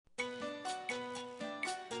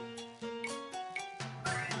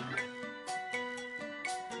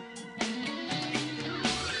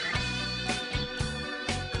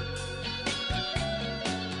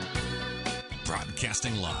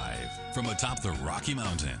Broadcasting live from atop the Rocky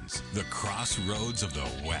Mountains, the crossroads of the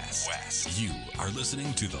West. You are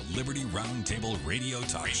listening to the Liberty Roundtable Radio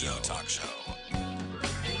Talk Show.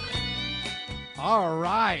 All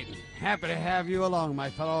right. Happy to have you along,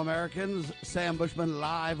 my fellow Americans. Sam Bushman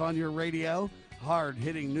live on your radio.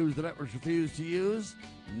 Hard-hitting news the networks refuse to use.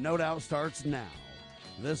 No Doubt starts now.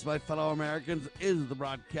 This, my fellow Americans, is the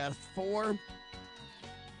broadcast for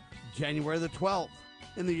January the 12th.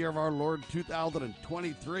 In the year of our Lord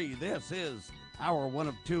 2023, this is our one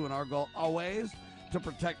of two, and our goal always to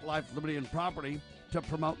protect life, liberty, and property, to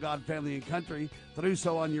promote God, family, and country, to do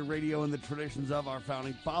so on your radio in the traditions of our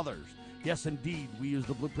founding fathers. Yes, indeed, we use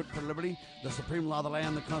the blueprint for liberty, the supreme law of the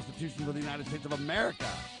land, the Constitution of the United States of America.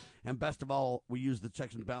 And best of all, we use the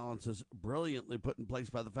checks and balances brilliantly put in place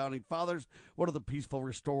by the founding fathers. What are the peaceful,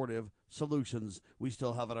 restorative solutions we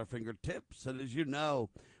still have at our fingertips? And as you know,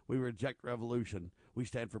 we reject revolution. We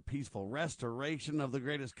stand for peaceful restoration of the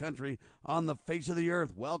greatest country on the face of the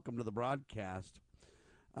earth. Welcome to the broadcast.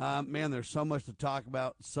 Man, there's so much to talk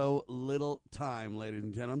about, so little time, ladies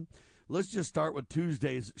and gentlemen. Let's just start with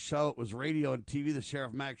Tuesday's show. It was radio and TV, the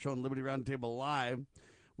Sheriff Mack Show and Liberty Roundtable Live.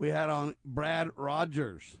 We had on Brad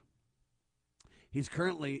Rogers. He's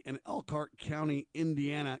currently an Elkhart County,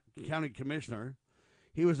 Indiana County Commissioner.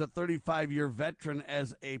 He was a 35-year veteran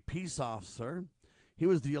as a peace officer. He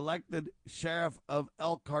was the elected sheriff of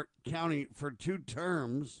Elkhart County for 2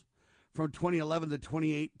 terms from 2011 to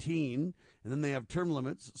 2018. And then they have term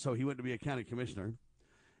limits, so he went to be a county commissioner.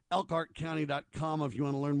 ElkhartCounty.com if you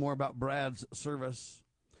want to learn more about Brad's service.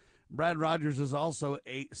 Brad Rogers is also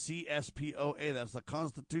a CSPOA, that's the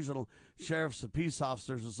Constitutional Sheriffs and Peace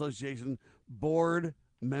Officers Association board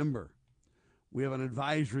member. We have an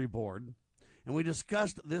advisory board, and we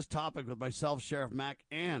discussed this topic with myself, Sheriff Mack,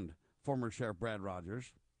 and former Sheriff Brad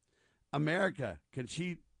Rogers. America, can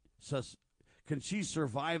she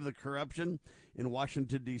survive the corruption in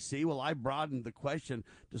Washington, D.C.? Well, I broadened the question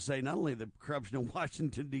to say not only the corruption in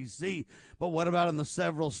Washington, D.C., but what about in the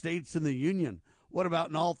several states in the Union? What about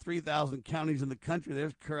in all 3,000 counties in the country?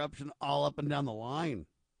 There's corruption all up and down the line.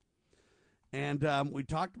 And we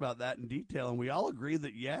talked about that in detail, and we all agree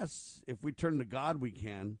that, yes, if we turn to God, we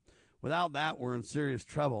can. Without that, we're in serious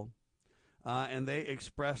trouble. And they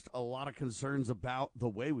expressed a lot of concerns about the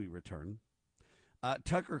way we return.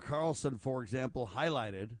 Tucker Carlson, for example,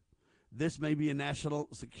 highlighted this may be a national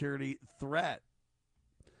security threat.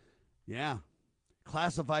 Yeah.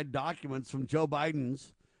 Classified documents from Joe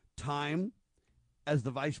Biden's time as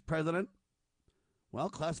the vice president. Well,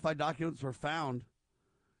 classified documents were found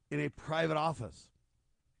in a private office.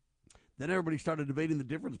 Then everybody started debating the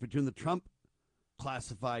difference between the Trump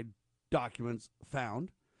classified documents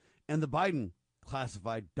found and the Biden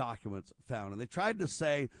classified documents found. And they tried to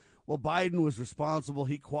say, well, Biden was responsible.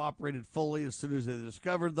 He cooperated fully as soon as they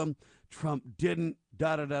discovered them. Trump didn't,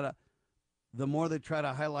 da-da-da-da. The more they try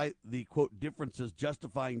to highlight the, quote, differences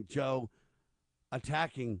justifying Joe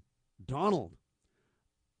attacking Donald,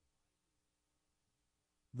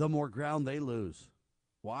 the more ground they lose.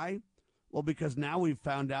 Why? Well, because now we've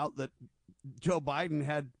found out that Joe Biden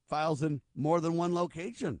had files in more than one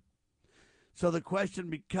location. So the question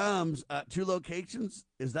becomes, 2 locations,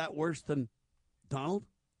 is that worse than Donald?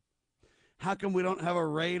 How come we don't have a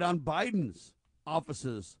raid on Biden's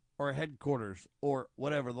offices or headquarters or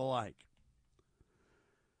whatever the like?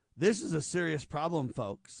 This is a serious problem,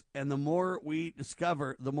 folks. And the more we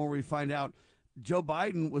discover, the more we find out. Joe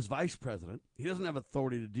Biden was vice president. He doesn't have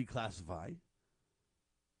authority to declassify.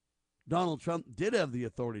 Donald Trump did have the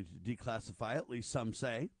authority to declassify, at least some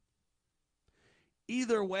say.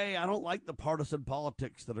 Either way, I don't like the partisan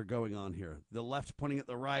politics that are going on here. The left pointing at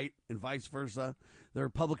the right and vice versa. The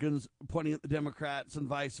Republicans pointing at the Democrats and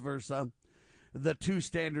vice versa. The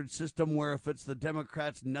two-standard system where if it's the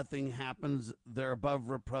Democrats, nothing happens. They're above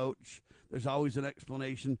reproach. There's always an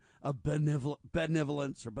explanation of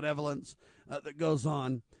benevolence or benevolence that goes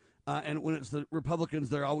on. And when it's the Republicans,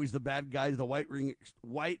 they're always the bad guys, the right-wing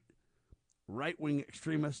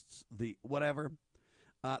extremists, the whatever.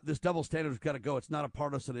 This double standard has got to go. It's not a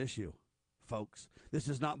partisan issue, folks. This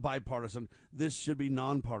is not bipartisan. This should be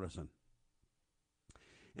nonpartisan.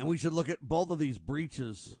 And we should look at both of these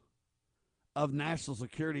breaches of national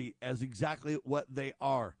security as exactly what they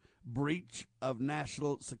are. Breach of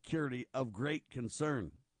national security of great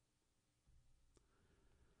concern.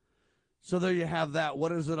 So there you have that. What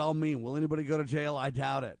does it all mean? Will anybody go to jail? I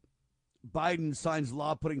doubt it. Biden signs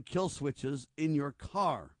law putting kill switches in your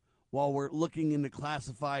car while we're looking into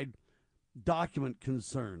classified document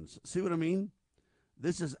concerns. See what I mean?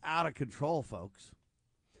 This is out of control, folks.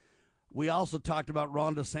 We also talked about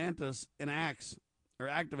Ron DeSantis or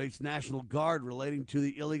activates National Guard relating to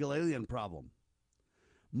the illegal alien problem.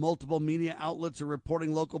 Multiple media outlets are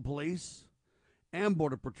reporting local police and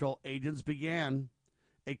Border Patrol agents began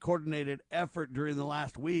a coordinated effort during the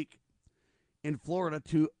last week in Florida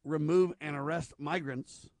to remove and arrest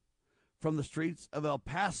migrants from the streets of El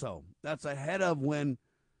Paso. That's ahead of when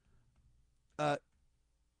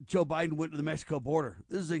Joe Biden went to the Mexico border.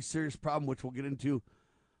 This is a serious problem, which we'll get into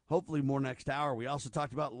hopefully more next hour. We also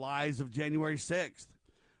talked about lies of January 6th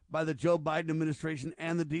by the Joe Biden administration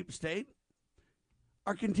and the deep state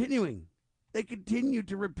are continuing. They continue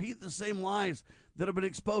to repeat the same lies that have been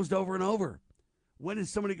exposed over and over. When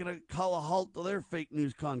is somebody going to call a halt to their fake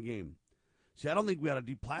news con game? See, I don't think we ought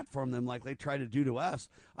to deplatform them like they try to do to us.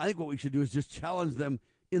 I think what we should do is just challenge them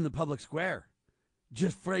in the public square.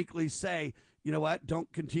 Just frankly say, you know what,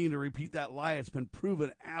 don't continue to repeat that lie. It's been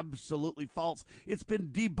proven absolutely false. It's been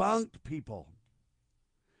debunked, people.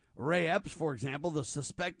 Ray Epps, for example, the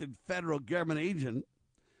suspected federal government agent,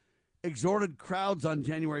 exhorted crowds on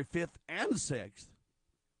January 5th and 6th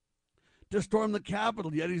to storm the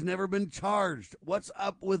Capitol, yet he's never been charged. What's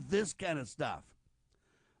up with this kind of stuff?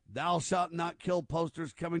 Thou shalt not kill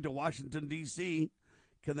posters coming to Washington, D.C.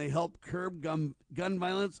 Can they help curb gun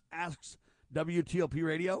violence? Asks WTOP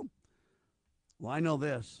Radio. Well, I know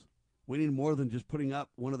this. We need more than just putting up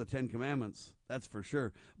one of the 10 commandments. That's for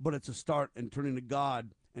sure. But it's a start, and turning to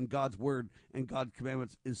God and God's word and God's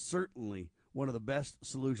commandments is certainly one of the best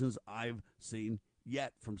solutions I've seen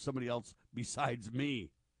yet from somebody else besides me.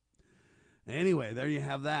 Anyway, there you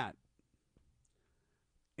have that.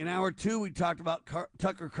 In hour 2, we talked about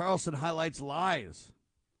Tucker Carlson highlights lies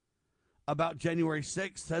about January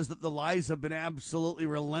 6th, says that the lies have been absolutely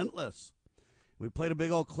relentless. We played a big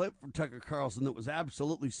old clip from Tucker Carlson that was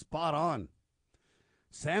absolutely spot on.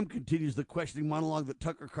 Sam continues the questioning monologue that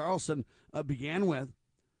Tucker Carlson began with.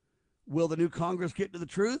 Will the new Congress get to the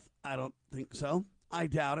truth? I don't think so. I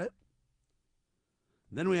doubt it.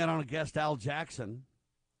 Then we had on a guest, Al Jackson.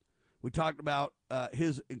 We talked about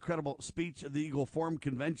his incredible speech at the Eagle Forum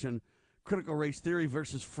Convention, Critical Race Theory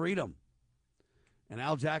versus Freedom. And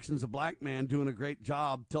Al Jackson's a black man doing a great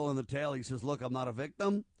job telling the tale. He says, look, I'm not a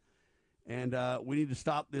victim, and we need to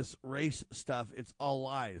stop this race stuff. It's all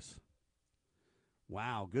lies.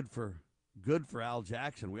 Wow, good for Al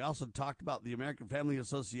Jackson. We also talked about the American Family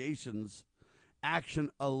Association's action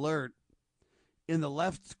alert in the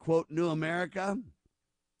left's, quote, New America.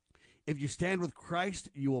 If you stand with Christ,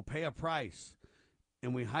 you will pay a price.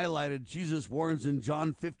 And we highlighted Jesus warns in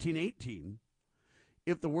John 15:18.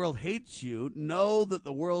 If the world hates you, know that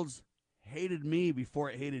the world's hated me before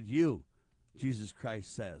it hated you, Jesus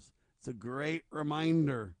Christ says. It's a great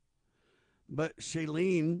reminder. But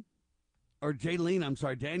Jaylene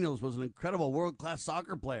Daniels was an incredible world-class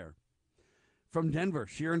soccer player from Denver.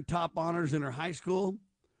 She earned top honors in her high school,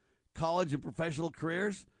 college, and professional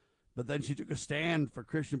careers. But then she took a stand for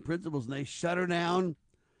Christian principles, and they shut her down.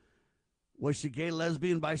 Was she gay,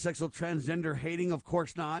 lesbian, bisexual, transgender, hating? Of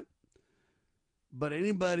course not. But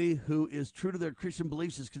anybody who is true to their Christian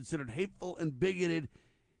beliefs is considered hateful and bigoted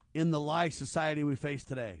in the lie society we face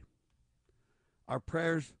today. Our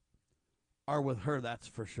prayers are with her, that's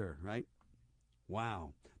for sure, right?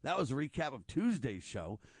 Wow. That was a recap of Tuesday's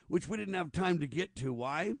show, which we didn't have time to get to.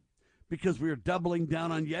 Why? Because we were doubling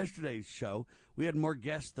down on yesterday's show. We had more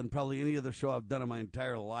guests than probably any other show I've done in my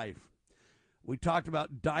entire life. We talked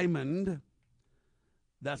about Diamond.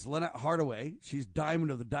 That's Lynette Hardaway. She's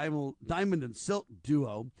Diamond of the Diamond and Silk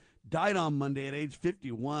duo. Died on Monday at age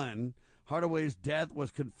 51. Hardaway's death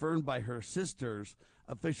was confirmed by her sister's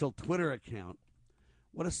official Twitter account.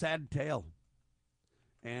 What a sad tale.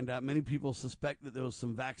 And many people suspect that there was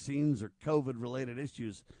some vaccines or COVID-related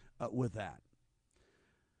issues with that.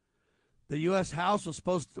 The U.S. House was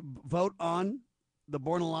supposed to vote on the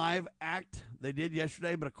Born Alive Act. They did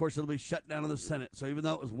yesterday, but of course it'll be shut down in the Senate. So even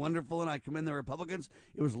though it was wonderful and I commend the Republicans,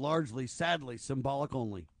 it was largely, sadly, symbolic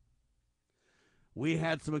only. We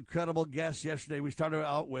had some incredible guests yesterday. We started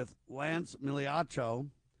out with Lance Migliaccio.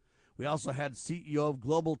 We also had CEO of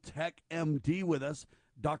Global Tech MD with us,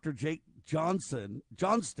 Dr. Jake Johnston.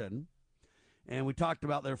 And we talked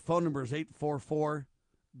about their phone numbers,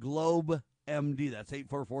 844-GLOBE-MD. That's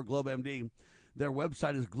 844-GLOBE-MD. Their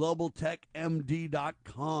website is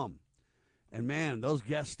globaltechmd.com. And, man, those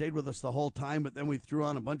guests stayed with us the whole time, but then we threw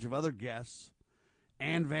on a bunch of other guests.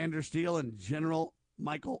 Ann Vandersteel and General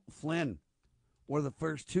Michael Flynn were the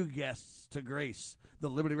first two guests to grace the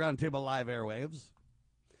Liberty Roundtable live airwaves.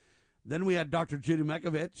 Then we had Dr. Judy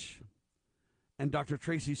Mekovich and Dr.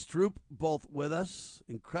 Tracy Stroop both with us,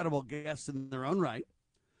 incredible guests in their own right.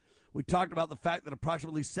 We talked about the fact that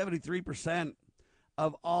approximately 73%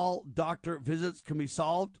 of all doctor visits can be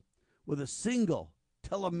solved with a single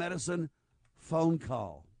telemedicine phone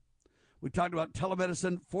call. We talked about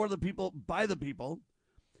telemedicine for the people, by the people,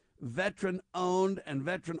 veteran-owned and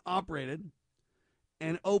veteran-operated,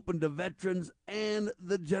 and open to veterans and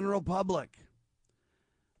the general public.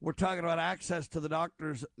 We're talking about access to the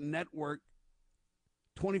doctor's network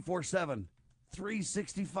 24/7,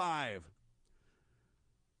 365.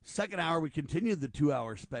 Second hour, we continued the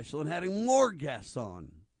 2-hour special and having more guests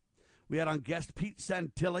on. We had on guest Pete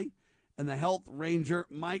Santilli and the health ranger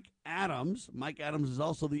Mike Adams. Mike Adams is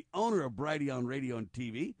also the owner of Brighteon Radio and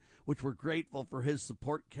TV, which we're grateful for his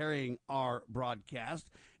support carrying our broadcast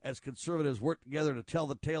as conservatives work together to tell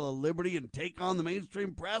the tale of liberty and take on the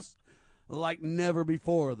mainstream press like never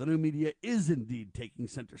before. The new media is indeed taking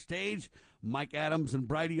center stage. Mike Adams and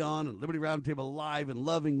Brighteon and Liberty Roundtable Live and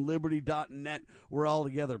LovingLiberty.net were all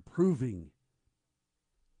together proving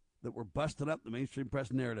that we're busting up the mainstream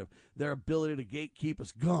press narrative. Their ability to gatekeep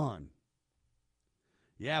is gone.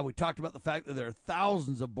 Yeah, we talked about the fact that there are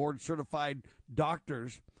thousands of board-certified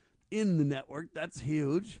doctors in the network. That's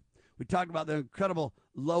huge. We talked about their incredible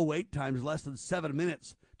low wait times, less than 7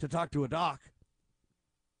 minutes to talk to a doc.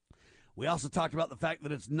 We also talked about the fact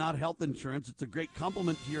that it's not health insurance. It's a great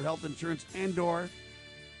complement to your health insurance and or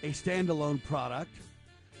a standalone product.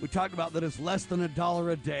 We talked about that it's less than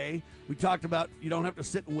 $1 a day. We talked about you don't have to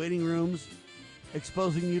sit in waiting rooms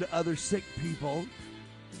exposing you to other sick people.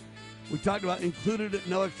 We talked about included at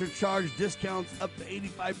no extra charge discounts up to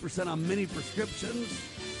 85% on many prescriptions.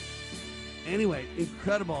 Anyway,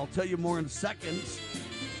 incredible. I'll tell you more in seconds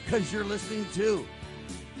because you're listening to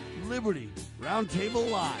Liberty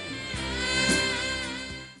Roundtable Live.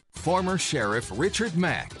 Former Sheriff Richard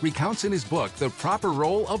Mack recounts in his book The Proper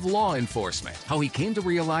Role of Law Enforcement how he came to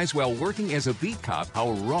realize while working as a beat cop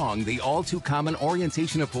how wrong the all-too-common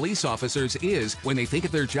orientation of police officers is when they think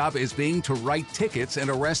of their job as being to write tickets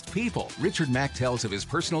and arrest people. Richard Mack tells of his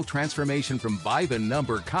personal transformation from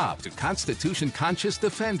by-the-number cop to Constitution-conscious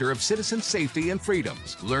defender of citizen safety and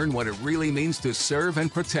freedoms. Learn what it really means to serve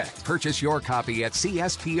and protect. Purchase your copy at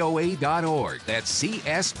CSPOA.org. That's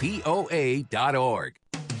CSPOA.org.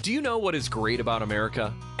 Do you know what is great about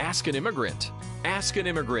America? Ask an Immigrant. Ask an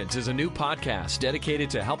Immigrant is a new podcast dedicated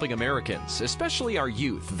to helping Americans, especially our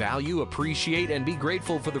youth, value, appreciate, and be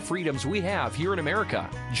grateful for the freedoms we have here in America.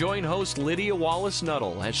 Join host Lydia Wallace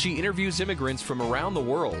Nuttall as she interviews immigrants from around the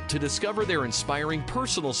world to discover their inspiring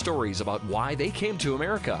personal stories about why they came to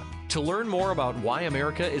America. To learn more about why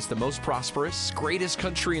America is the most prosperous, greatest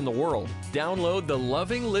country in the world, download the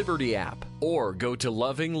Loving Liberty app or go to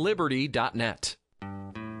LovingLiberty.net.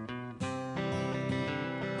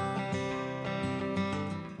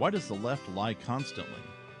 Why does the left lie constantly?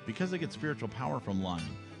 Because they get spiritual power from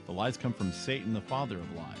lying. The lies come from Satan, the father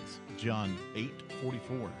of lies. John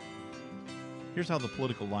 8:44. Here's how the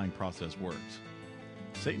political lying process works.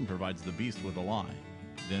 Satan provides the beast with a lie.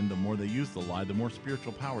 Then the more they use the lie, the more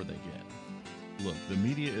spiritual power they get. Look, the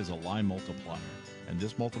media is a lie multiplier, and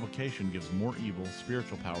this multiplication gives more evil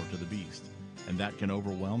spiritual power to the beast, and that can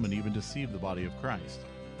overwhelm and even deceive the body of Christ,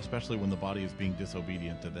 especially when the body is being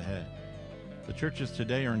disobedient to the head. The churches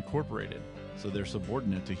today are incorporated, so they're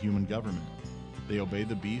subordinate to human government. They obey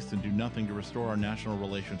the beast and do nothing to restore our national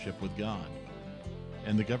relationship with God.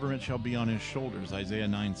 And the government shall be on his shoulders, Isaiah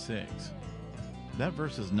 9:6. That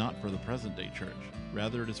verse is not for the present-day church.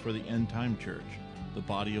 Rather, it is for the end-time church, the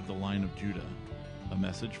body of the line of Judah. A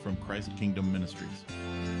message from Christ Kingdom Ministries.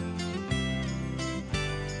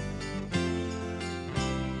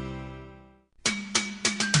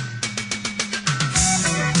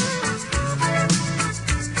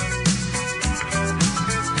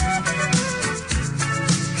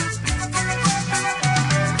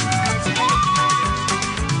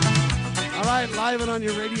 Live and on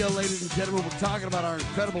your radio, ladies and gentlemen, we're talking about our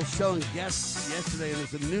incredible show and guests yesterday, and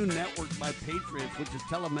there's a new network by Patriots, which is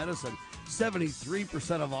telemedicine.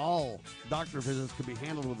 73% of all doctor visits can be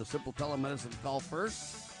handled with a simple telemedicine call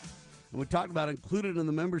first. And we talked about included in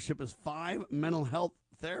the membership is 5 mental health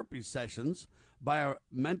therapy sessions by a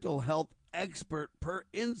mental health expert per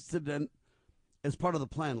incident as part of the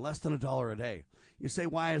plan, less than $1 a day. You say,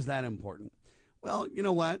 why is that important? Well, you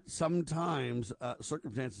know what? Sometimes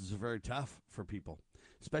circumstances are very tough for people,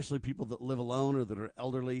 especially people that live alone or that are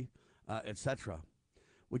elderly, etc.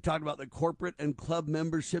 We talked about that corporate and club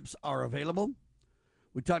memberships are available.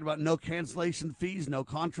 We talked about no cancellation fees, no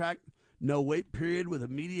contract, no wait period with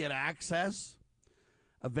immediate access.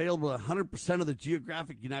 Available 100% of the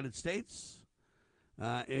geographic United States.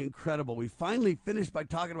 Incredible. We finally finished by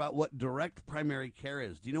talking about what direct primary care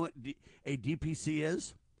is. Do you know what a DPC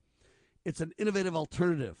is? It's an innovative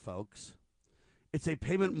alternative, folks. It's a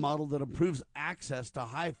payment model that improves access to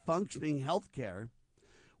high-functioning health care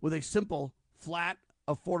with a simple, flat,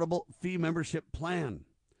 affordable fee membership plan.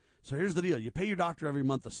 So here's the deal. You pay your doctor every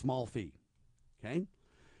month a small fee, okay?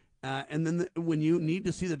 And then when you need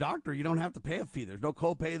to see the doctor, you don't have to pay a fee. There's no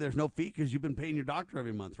copay. There's no fee because you've been paying your doctor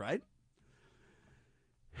every month, right?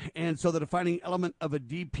 And so the defining element of a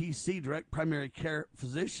DPC, direct primary care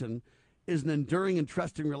physician, is an enduring and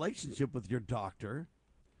trusting relationship with your doctor,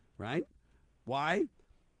 right? Why?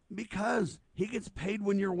 Because he gets paid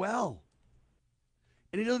when you're well.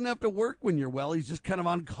 And he doesn't have to work when you're well. He's just kind of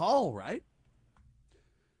on call, right?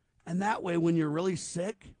 And that way, when you're really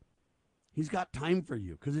sick, he's got time for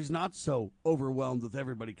you because he's not so overwhelmed with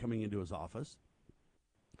everybody coming into his office.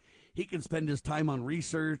 He can spend his time on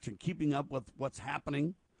research and keeping up with what's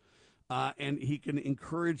happening. And he can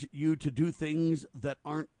encourage you to do things that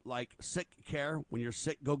aren't like sick care. When you're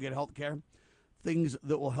sick, go get health care. Things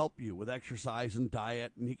that will help you with exercise and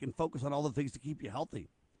diet. And he can focus on all the things to keep you healthy.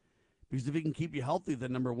 Because if he can keep you healthy,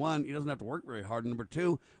 then number one, he doesn't have to work very hard. And number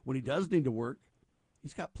two, when he does need to work,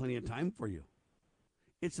 he's got plenty of time for you.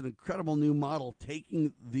 It's an incredible new model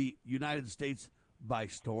taking the United States by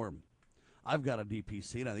storm. I've got a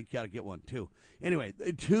DPC, and I think you got to get one too. Anyway,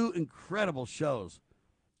 2 incredible shows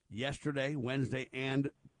yesterday, Wednesday, and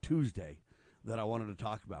Tuesday that I wanted to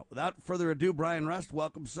talk about. Without further ado, Brian Rust,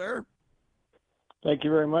 welcome, sir. Thank you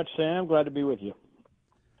very much, Sam. Glad to be with you.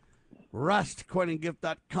 Rust,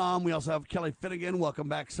 coinandgift.com. We also have Kelly Finnegan. Welcome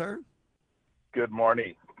back, sir. Good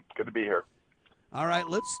morning. Good to be here. All right,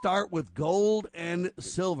 let's start with gold and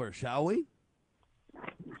silver, shall we?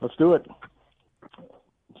 Let's do it.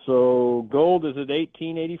 So gold is at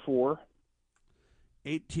 $1,884.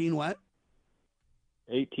 18 what?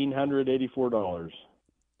 $1,884.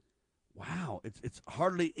 Wow, it's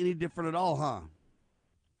hardly any different at all, huh?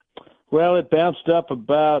 Well, it bounced up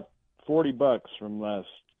about $40 from last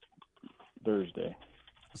Thursday.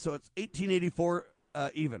 So it's 1884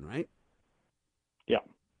 even, right? Yeah.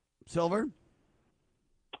 Silver?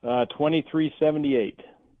 23.78.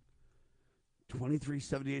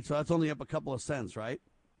 23.78. So that's only up a couple of cents, right?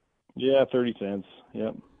 Yeah, 30 cents.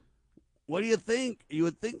 Yep. What do you think? You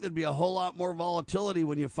would think there'd be a whole lot more volatility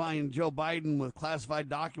when you find Joe Biden with classified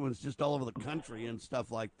documents just all over the country and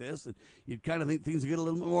stuff like this. And you'd kind of think things would get a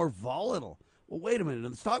little bit more volatile. Well, wait a minute.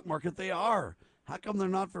 In the stock market, they are. How come they're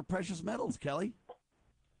not for precious metals, Kelly?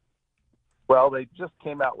 Well, they just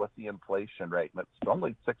came out with the inflation rate, and it's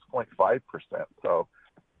only 6.5%. So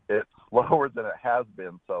it's lower than it has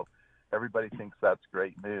been. So everybody thinks that's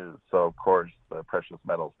great news. So, of course, the precious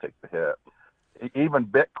metals take the hit. Even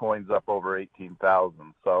Bitcoin's up over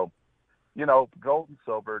 18,000. So, you know, gold and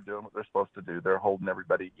silver are doing what they're supposed to do. They're holding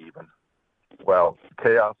everybody even. Well,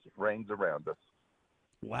 chaos reigns around us.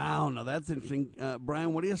 Wow, now that's interesting.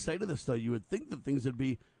 Brian, what do you say to this, though? You would think that things would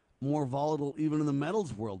be more volatile even in the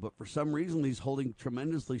metals world, but for some reason he's holding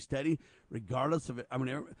tremendously steady regardless of it. I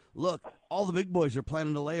mean, look, all the big boys are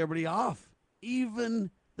planning to lay everybody off.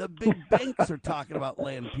 Even the big banks are talking about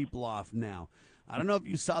laying people off now. I don't know if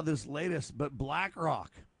you saw this latest, but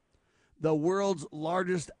BlackRock, the world's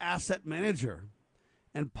largest asset manager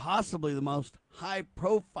and possibly the most high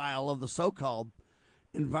profile of the so-called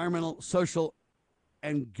environmental, social,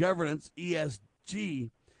 and governance, ESG,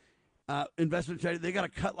 investment charity, they got to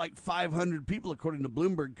cut like 500 people, according to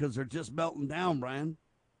Bloomberg, because they're just melting down, Brian.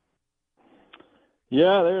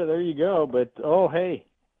 Yeah, there you go. But, oh, hey,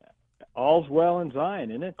 all's well in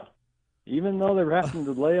Zion, isn't it? Even though they're having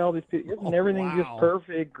to lay all these people, isn't everything just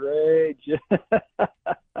perfect, great?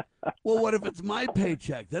 Well, what if it's my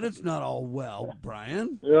paycheck? Then it's not all well,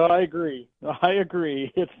 Brian. Yeah, I agree.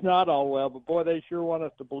 It's not all well, but boy, they sure want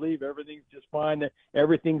us to believe everything's just fine, that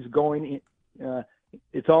everything's going in.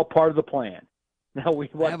 It's all part of the plan. Now,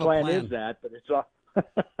 what plan is that? But it's all.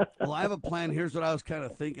 Well, I have a plan. Here's what I was kind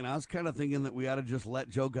of thinking. I was kind of thinking that we ought to just let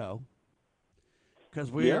Joe go. Because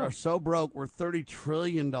we are so broke, we're $30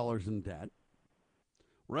 trillion in debt.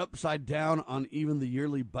 We're upside down on even the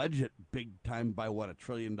yearly budget big time by, $1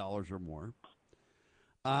 trillion or more.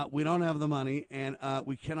 We don't have the money, and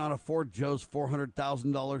we cannot afford Joe's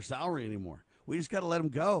 $400,000 salary anymore. We just got to let him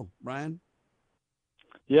go, Brian.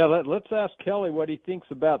 Yeah, let's ask Kelly what he thinks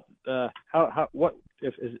about if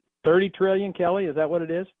is it 30 trillion, Kelly? Is that what it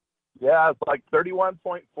is? Yeah, it's like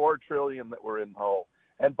 31.4 trillion that we're in the hole.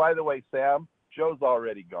 And by the way, Sam, Joe's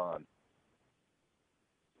already gone.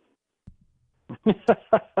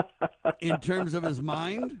 In terms of his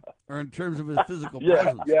mind or in terms of his physical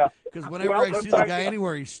presence? Yeah. Because whenever I see the guy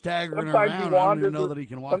anywhere, he's staggering around. I don't even know that he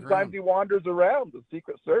can walk around. Sometimes he wanders around. The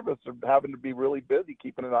Secret Service are having to be really busy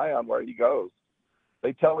keeping an eye on where he goes.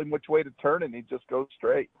 They tell him which way to turn, and he just goes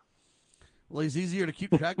straight. Well, he's easier to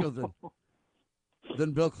keep track of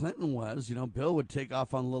than Bill Clinton was. You know, Bill would take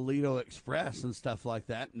off on Lolito Express and stuff like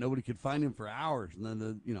that. Nobody could find him for hours. And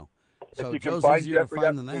then, so Joe's easier to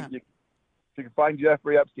find than that. If you can find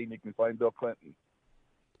Jeffrey Epstein, you can find Bill Clinton.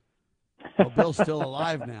 Well, Bill's still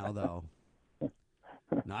alive now, though.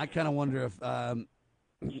 Now, I kind of wonder if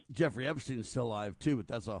Jeffrey Epstein's still alive, too, but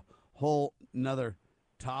that's a whole nother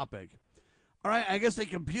topic. All right, I guess a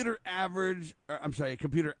computer outage,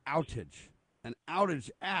 an outage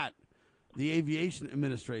at the Aviation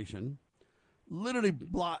Administration literally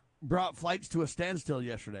brought flights to a standstill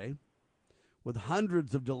yesterday with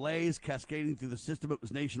hundreds of delays cascading through the system. It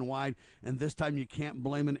was nationwide, and this time you can't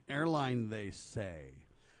blame an airline, they say.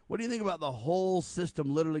 What do you think about the whole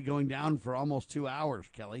system literally going down for almost 2 hours,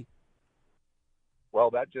 Kelly?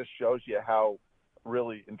 Well, that just shows you how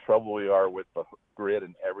really in trouble we are with the grid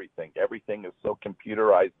and everything. Everything is so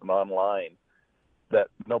computerized and online that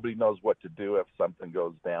nobody knows what to do if something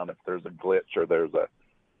goes down, if there's a glitch or there's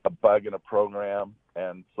a bug in a program.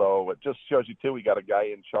 And so it just shows you, too, we got a guy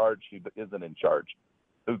in charge who isn't in charge,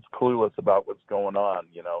 who's clueless about what's going on.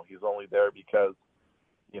 You know, he's only there because,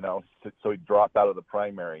 so he dropped out of the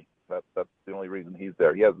primary. That's the only reason he's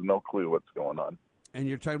there. He has no clue what's going on. And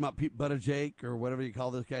you're talking about Pete Buttigieg or whatever you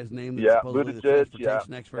call this guy's name? Yeah, supposedly the Buttigieg,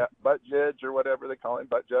 transportation expert. Yeah, Butt-Judge or whatever they call him,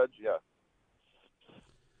 Butt-Judge, yeah.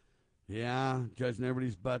 Yeah, judging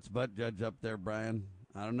everybody's butts, Butt-Judge up there, Brian.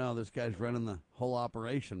 I don't know. This guy's running the whole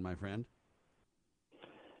operation, my friend.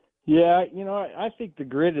 Yeah, I think the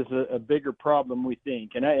grid is a bigger problem we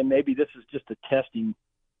think, and maybe this is just a testing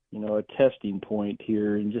point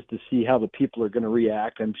here, and just to see how the people are going to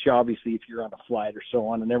react. I'm sure, obviously, if you're on a flight or so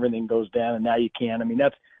on, and everything goes down, and now you can't. I mean,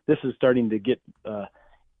 this is starting to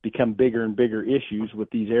become bigger and bigger issues with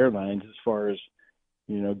these airlines as far as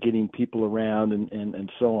getting people around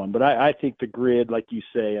and so on. But I think the grid, like you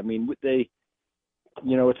say, I mean,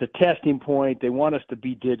 it's a testing point. They want us to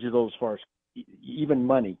be digital as far as even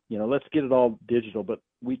money. Let's get it all digital. But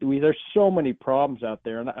we there's so many problems out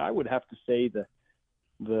there, and I would have to say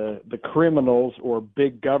the criminals or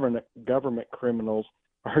big government criminals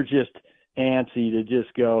are just antsy to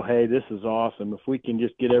just go, hey, this is awesome. If we can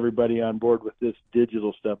just get everybody on board with this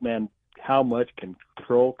digital stuff, man, how much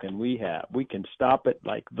control can we have? We can stop it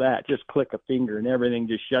like that. Just click a finger and everything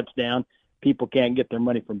just shuts down. People can't get their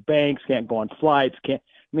money from banks, can't go on flights,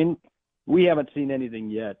 we haven't seen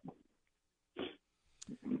anything yet.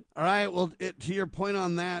 All right. Well, to your point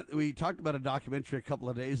on that, we talked about a documentary a couple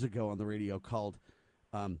of days ago on the radio called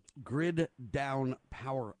Grid Down,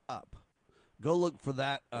 Power Up. Go look for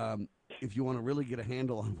that if you want to really get a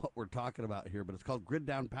handle on what we're talking about here. But it's called Grid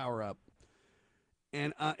Down, Power Up.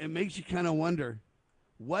 And it makes you kind of wonder,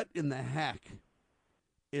 what in the heck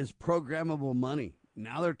is programmable money?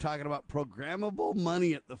 Now they're talking about programmable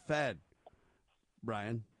money at the Fed,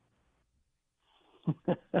 Brian.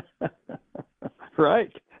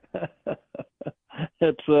 Right.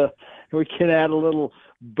 It's we can add a little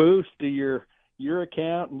boost to your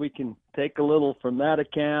account, and we can take a little from that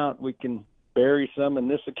account. We can bury some in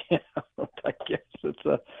this account. I guess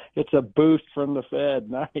it's a boost from the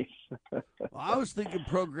Fed. Nice. Well, I was thinking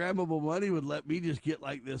programmable money would let me just get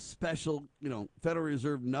like this special, Federal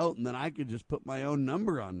Reserve note, and then I could just put my own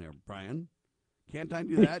number on there, Brian. Can't I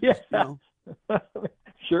do that? Yeah. Just,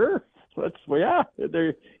 Sure.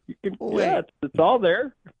 There you can. Well, yeah, it's all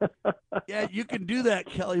there. Yeah, you can do that,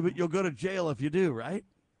 Kelly, but you'll go to jail if you do, right?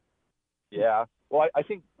 Yeah. Well, I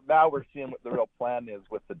think now we're seeing what the real plan is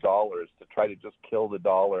with the dollars, to try to just kill the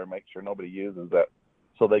dollar and make sure nobody uses it,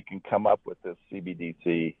 so they can come up with this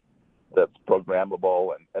CBDC that's programmable.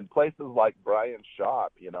 And places like Brian's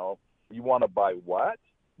shop, you want to buy what?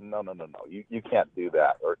 No. You can't do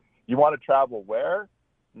that. Or you want to travel where?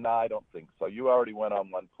 No, I don't think so. You already went on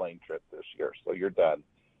one plane trip this year, so you're done.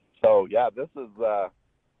 So, yeah, this is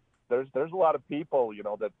there's a lot of people,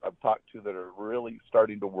 that I've talked to that are really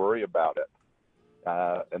starting to worry about it.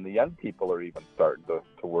 And the young people are even starting to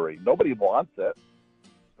worry. Nobody wants it,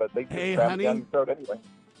 but they just grab it down your throat anyway.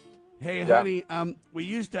 Hey, honey, we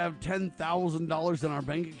used to have $10,000 in our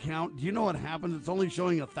bank account. Do you know what happened? It's only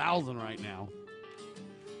showing 1,000 right now.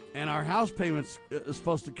 And our house payment's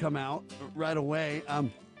supposed to come out right away.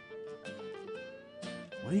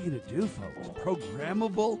 What are you going to do, folks?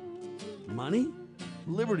 Programmable money?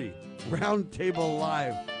 Liberty Roundtable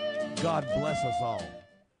Live. God bless us all.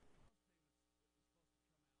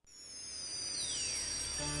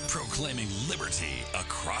 Proclaiming liberty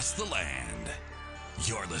across the land.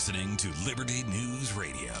 You're listening to Liberty News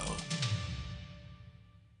Radio.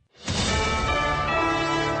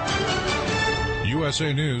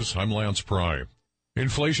 USA News, I'm Lance Pry.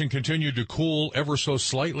 Inflation continued to cool ever so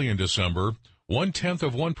slightly in December,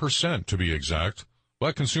 0.1% to be exact,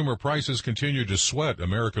 but consumer prices continued to sweat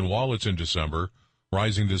American wallets in December,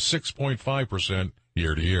 rising to 6.5%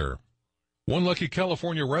 year to year. One lucky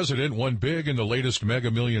California resident won big in the latest Mega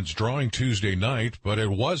Millions drawing Tuesday night, but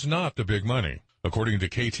it was not the big money. According to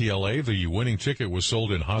KTLA, the winning ticket was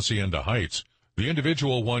sold in Hacienda Heights. The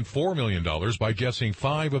individual won $4 million by guessing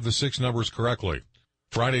 5 of the 6 numbers correctly.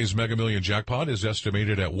 Friday's Mega Million jackpot is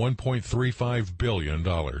estimated at $1.35 billion.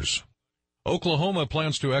 Oklahoma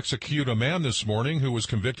plans to execute a man this morning who was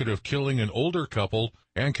convicted of killing an older couple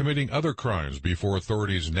and committing other crimes before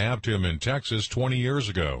authorities nabbed him in Texas 20 years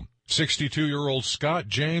ago. 62-year-old Scott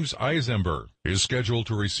James Eisenberg is scheduled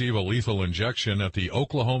to receive a lethal injection at the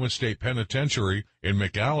Oklahoma State Penitentiary in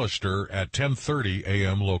McAllister at 10:30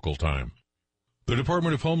 a.m. local time. The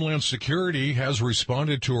Department of Homeland Security has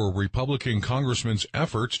responded to a Republican congressman's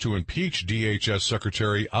efforts to impeach DHS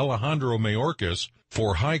Secretary Alejandro Mayorkas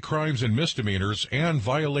for high crimes and misdemeanors and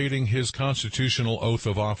violating his constitutional oath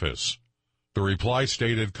of office. The reply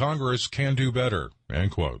stated, "Congress can do better,"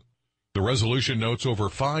 end quote. The resolution notes over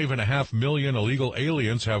 5.5 million illegal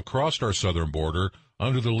aliens have crossed our southern border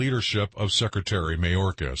under the leadership of Secretary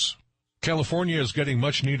Mayorkas. California is getting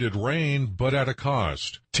much-needed rain, but at a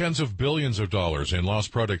cost. Tens of billions of dollars in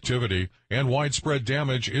lost productivity and widespread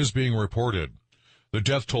damage is being reported. The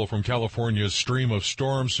death toll from California's stream of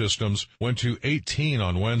storm systems went to 18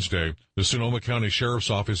 on Wednesday. The Sonoma County Sheriff's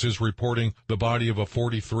Office is reporting the body of a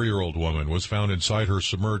 43-year-old woman was found inside her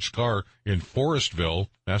submerged car in Forestville.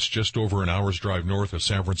 That's just over an hour's drive north of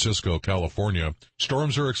San Francisco, California.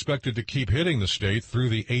 Storms are expected to keep hitting the state through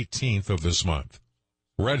the 18th of this month.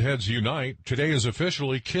 Redheads unite. Today is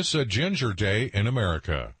officially Kiss a Ginger Day in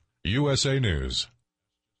America. USA News.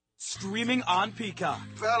 Streaming on Peacock.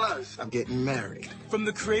 Fellas, I'm getting married. From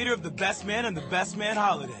the creator of The Best Man and The Best Man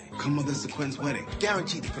Holiday. Come with us to Quinn's wedding.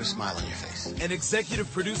 Guaranteed to put a smile on your face. And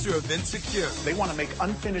executive producer of Insecure. They want to make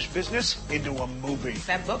unfinished business into a movie.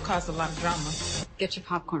 That book caused a lot of drama. Get your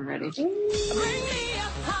popcorn ready.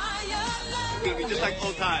 Baby, just like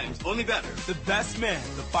old times, only better. The Best Man,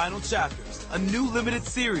 The Final Chapters. A new limited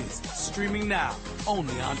series. Streaming now.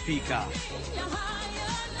 Only on Peacock.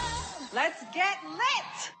 Let's get lit!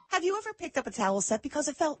 Have you ever picked up a towel set because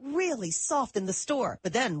it felt really soft in the store,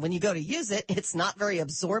 but then when you go to use it, it's not very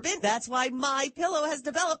absorbent? That's why MyPillow has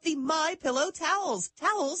developed the MyPillow towels.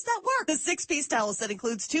 Towels that work. The 6-piece towel set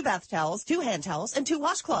includes 2 bath towels, 2 hand towels, and 2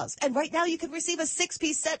 washcloths. And right now you can receive a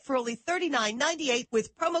 6-piece set for only $39.98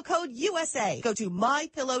 with promo code USA. Go to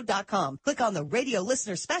MyPillow.com, click on the radio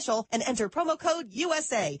listener special, and enter promo code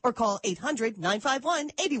USA, or call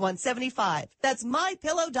 800-951-8175. That's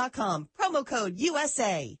MyPillow.com, promo code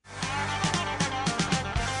USA.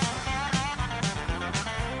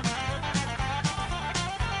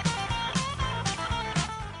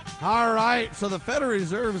 All right, so the Federal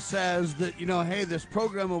Reserve says that, hey, this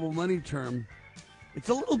programmable money term, it's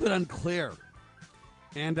a little bit unclear.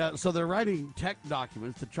 And so they're writing tech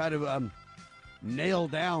documents to try to nail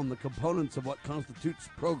down the components of what constitutes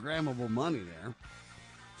programmable money there.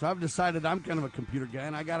 So I've decided I'm kind of a computer guy,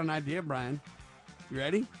 and I got an idea, Brian. You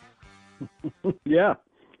ready? Yeah.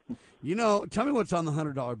 Tell me what's on the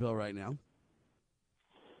 $100 bill right now.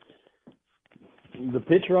 The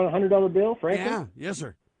picture on a $100 bill, Franklin? Yeah, yes,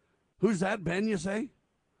 sir. Who's that, Ben, you say?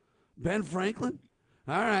 Ben Franklin?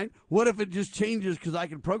 All right. What if it just changes because I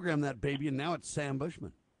can program that baby and now it's Sam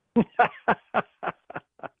Bushman? You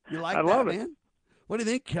like I that, love it. man? What do you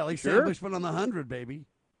think, Kelly? Sure. Sam Bushman on the 100, baby.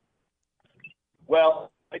 Well,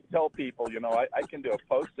 I tell people, I can do a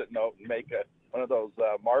Post-it note and make one of those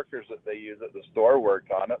markers that they use at the store work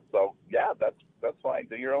on it. So, yeah, that's fine.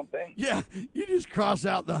 Do your own thing. Yeah, you just cross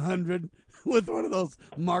out the 100 with one of those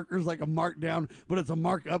markers, like a mark down, but it's a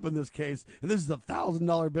mark up in this case. And this is a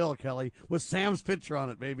 $1,000 bill, Kelly, with Sam's picture on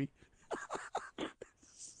it, baby.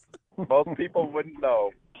 Most people wouldn't know.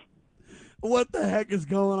 What the heck is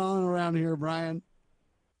going on around here, Brian?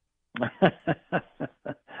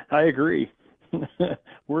 I agree.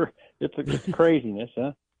 It's craziness,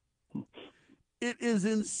 huh? It is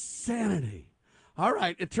insanity. All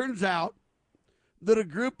right, it turns out that a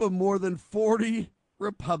group of more than 40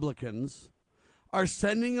 Republicans are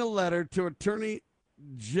sending a letter to Attorney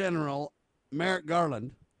General Merrick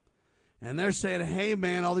Garland, and they're saying, hey,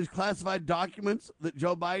 man, all these classified documents that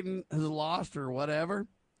Joe Biden has lost or whatever,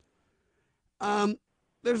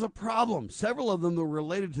 there's a problem. Several of them are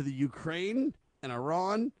related to the Ukraine and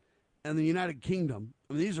Iran and the United Kingdom.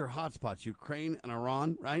 I mean, these are hotspots, Ukraine and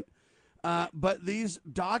Iran, right? But these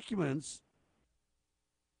documents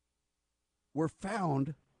were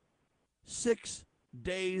found 6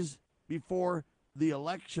 days before the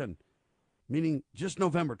election, meaning just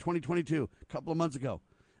November 2022, a couple of months ago.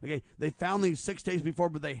 Okay, they found these 6 days before,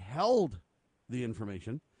 but they held the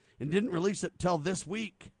information and didn't release it till this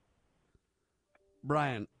week.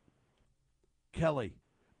 Brian, Kelly,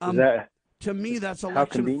 to me, that's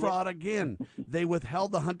election fraud again. They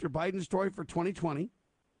withheld the Hunter Biden story for 2020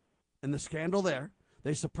 and the scandal there.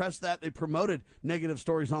 They suppressed that. They promoted negative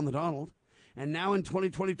stories on the Donald. And now in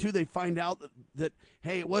 2022, they find out that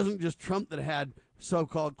hey, it wasn't just Trump that had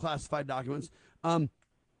so-called classified documents.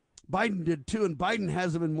 Biden did too, and Biden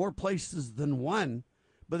has them in more places than one,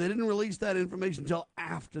 but they didn't release that information until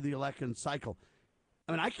after the election cycle.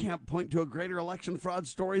 I mean, I can't point to a greater election fraud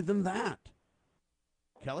story than that.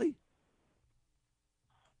 Kelly?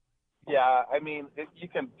 Yeah, I mean, you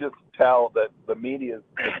can just tell that the media is,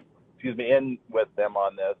 in with them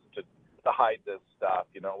on this to hide this stuff.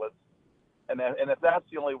 And if that's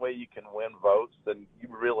the only way you can win votes, then you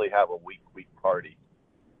really have a weak party.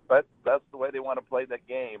 But that's the way they want to play the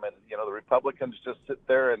game. And, the Republicans just sit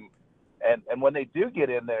there and when they do get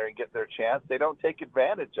in there and get their chance, they don't take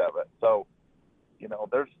advantage of it. So,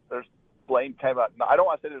 there's blame kind of, I don't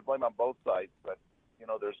want to say there's blame on both sides, but,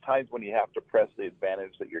 there's times when you have to press the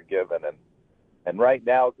advantage that you're given. And right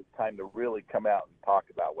now is the time to really come out and talk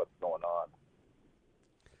about what's going on.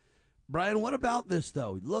 Brian, what about this,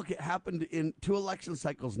 though? Look, it happened in 2 election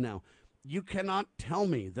cycles now. You cannot tell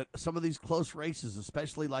me that some of these close races,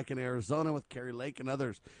 especially like in Arizona with Kari Lake and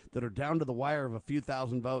others that are down to the wire of a few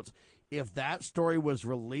thousand votes, if that story was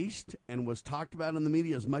released and was talked about in the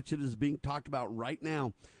media as much as it is being talked about right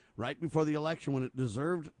now, right before the election when it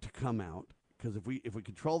deserved to come out, because if we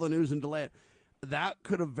control the news and delay it, that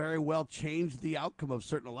could have very well changed the outcome of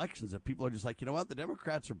certain elections. If people are just like, you know what, the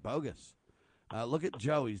Democrats are bogus. Look at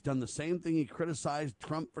Joe. He's done the same thing he criticized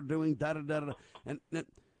Trump for doing, da-da-da-da.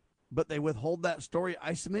 But they withhold that story.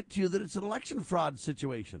 I submit to you that it's an election fraud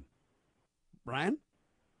situation. Brian?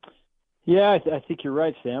 Yeah, I think you're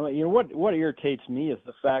right, Sam. What irritates me is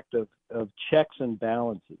the fact of checks and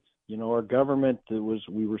balances. Our government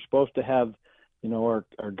we were supposed to have, our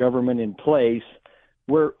government in place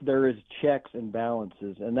where there is checks and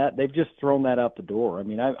balances, and that they've just thrown that out the door. I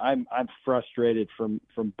mean, I'm frustrated from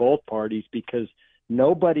both parties because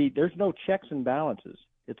there's no checks and balances.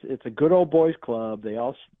 It's a good old boys club. They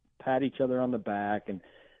all pat each other on the back and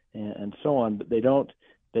so on, but they don't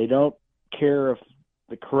care if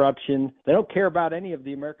the corruption. They don't care about any of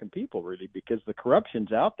the American people really, because the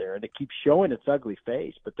corruption's out there and it keeps showing its ugly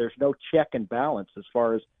face. But there's no check and balance as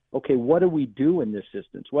far as, okay, what do we do in this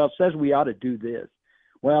instance? Well, it says we ought to do this.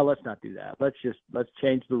 Well, let's not do that. Let's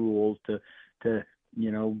change the rules to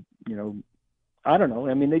I don't know.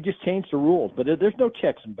 I mean, they just changed the rules, but there's no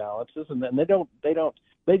checks and balances, and then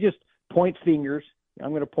they just point fingers. I'm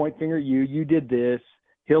going to point finger at you. You did this.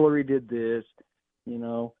 Hillary did this.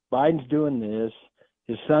 Biden's doing this.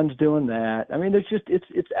 His son's doing that. I mean,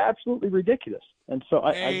 it's absolutely ridiculous. And so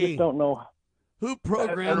I just don't know. Who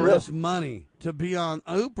programmed this money to be on?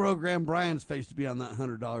 Who programmed Brian's face to be on that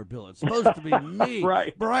 $100 bill? It's supposed to be me.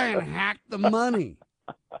 Right. Brian hacked the money.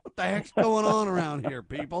 What the heck's going on around here,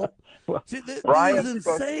 people? See, this is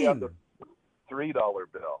insane. The $3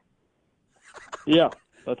 bill. Yeah,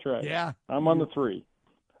 that's right. Yeah, I'm on the 3.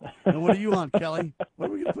 And what are you on, Kelly? What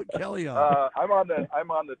are we gonna put Kelly on? I'm on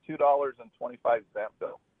the $2.25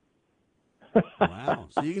 bill. Wow!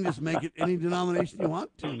 So you can just make it any denomination you want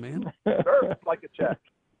to, man. Sure, like a check.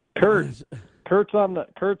 Kurt's on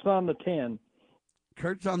the 10.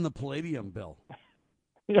 Kurt's on the palladium bill.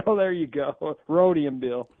 There you go. Rhodium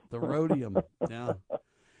bill. The rhodium. Yeah.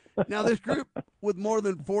 Now, this group with more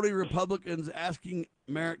than 40 Republicans asking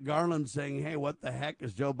Merrick Garland, saying, hey, what the heck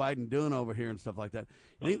is Joe Biden doing over here and stuff like that.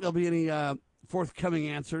 You think there'll be any forthcoming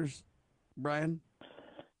answers, Brian?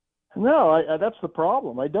 No, that's the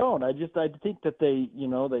problem. I don't. I think that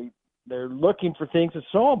they're looking for things and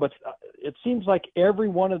so on, but it seems like every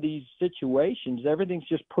one of these situations, everything's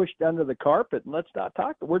just pushed under the carpet, and let's not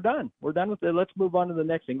talk. We're done. We're done with it. Let's move on to the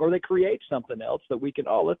next thing. Or they create something else that we can,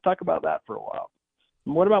 let's talk about that for a while.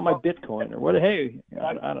 And what about my Bitcoin? Or what? Hey,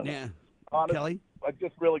 I don't know. Yeah. Honestly, Kelly?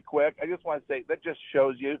 Just really quick, I just want to say that just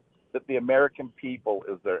shows you that the American people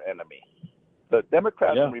is their enemy. The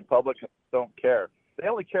Democrats and Republicans don't care. They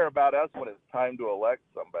only care about us when it's time to elect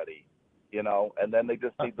somebody, and then they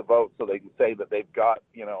just need the vote so they can say that they've got,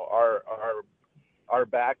 our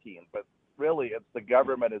backing. But really, it's the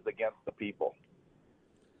government is against the people.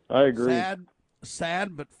 I agree.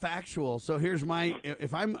 Sad but factual. So here's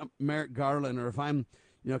if I'm Merrick Garland, or if I'm,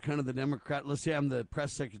 kind of the Democrat, let's say I'm the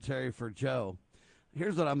press secretary for Joe,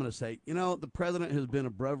 here's what I'm going to say. The president has been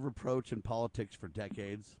above reproach in politics for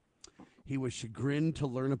decades. He was chagrined to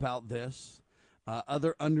learn about this.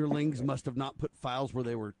 Other underlings must have not put files where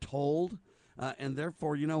they were told. And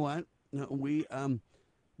therefore, you know what? We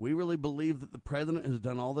really believe that the president has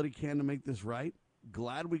done all that he can to make this right.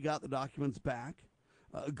 Glad we got the documents back.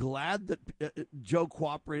 Glad that Joe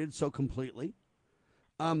cooperated so completely.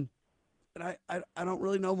 And I don't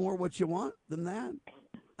really know more what you want than that.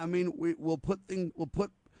 I mean, we'll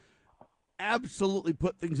absolutely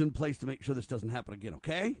put things in place to make sure this doesn't happen again,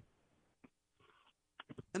 okay?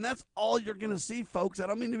 And that's all you're going to see, folks. I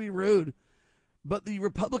don't mean to be rude, but the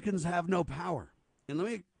Republicans have no power. And let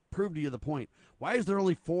me prove to you the point. Why is there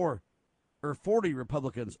only 4 or 40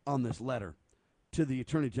 Republicans on this letter to the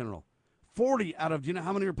Attorney General? 40 out of, do you know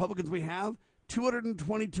how many Republicans we have?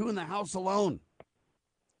 222 in the House alone.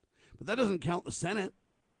 But that doesn't count the Senate.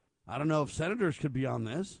 I don't know if senators could be on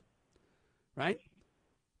this, right?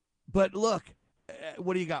 But look,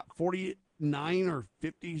 what do you got? 49 or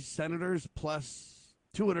 50 senators plus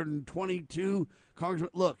 222 congressmen.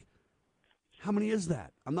 Look, how many is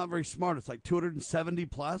that? I'm not very smart. It's like 270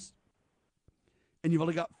 plus. And you've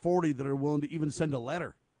only got 40 that are willing to even send a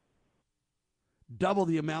letter. Double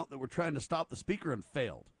the amount that were trying to stop the speaker and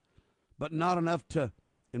failed. But not enough to,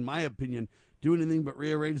 in my opinion, do anything but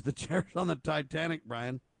rearrange the chairs on the Titanic,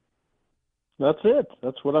 Brian. That's it.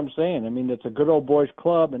 That's what I'm saying. I mean, it's a good old boys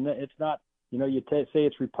club, and it's not, you say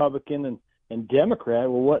it's Republican and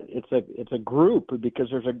Democrat. Well, it's a group,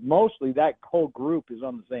 because mostly that whole group is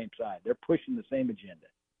on the same side. They're pushing the same agenda.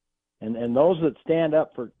 And those that stand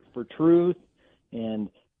up for truth and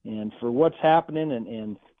for what's happening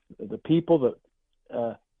and the people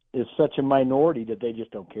that is such a minority that they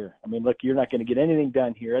just don't care. I mean, look, you're not going to get anything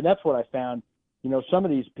done here. And that's what I found. Some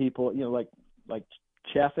of these people, like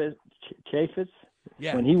Chaffetz,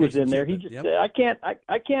 when he was in there, he just said, I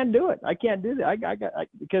can't do it. I can't do that.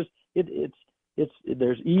 Because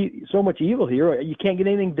there's so much evil here. You can't get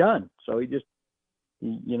anything done. So he just,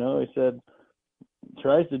 he said,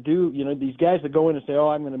 tries to do, these guys that go in and say, oh,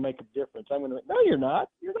 I'm going to make a difference. No, you're not.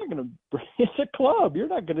 You're not going to. It's a club. You're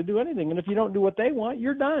not going to do anything. And if you don't do what they want,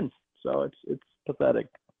 you're done. So it's pathetic.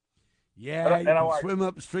 Yeah, you can swim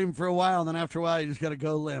upstream for a while, and then after a while, you just got to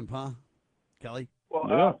go limp, huh, Kelly?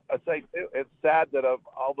 Well, I say too, it's sad that of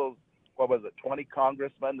all those, 20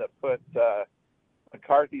 congressmen that put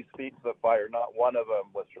McCarthy's feet to the fire, not one of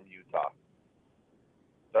them was from Utah.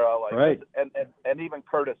 They're all like, right. And even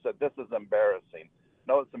Curtis said, this is embarrassing.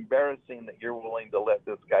 No, it's embarrassing that you're willing to let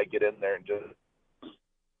this guy get in there and just.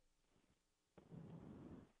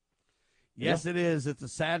 Yes, it is. It's a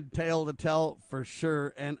sad tale to tell for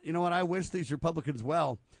sure. And you know what? I wish these Republicans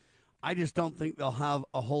well. I just don't think they'll have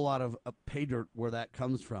a whole lot of pay dirt where that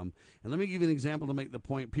comes from. And let me give you an example to make the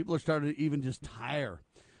point. People are starting to even just tire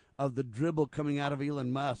of the dribble coming out of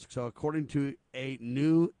Elon Musk. So according to a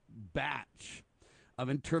new batch of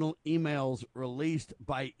internal emails released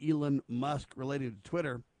by Elon Musk related to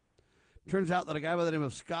Twitter, turns out that a guy by the name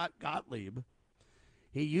of Scott Gottlieb,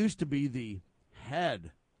 he used to be the head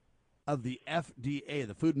of the FDA,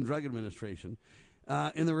 the Food and Drug Administration.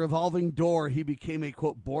 In the revolving door, he became a,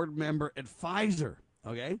 quote, board member at Pfizer,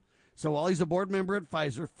 okay? So while he's a board member at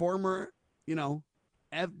Pfizer, former,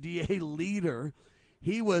 FDA leader,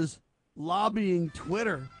 he was lobbying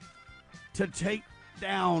Twitter to take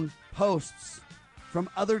down posts from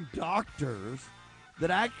other doctors that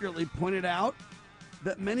accurately pointed out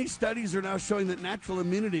that many studies are now showing that natural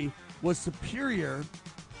immunity was superior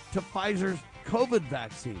to Pfizer's COVID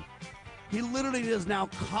vaccine. He literally is now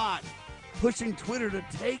caught pushing Twitter to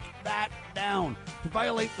take that down, to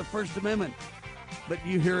violate the First Amendment. But do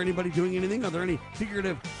you hear anybody doing anything? Are there any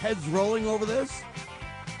figurative heads rolling over this?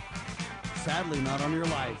 Sadly, not on your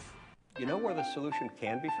life. You know where the solution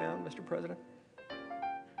can be found, Mr. President?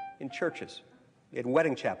 In churches, in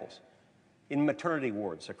wedding chapels, in maternity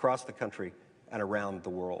wards across the country and around the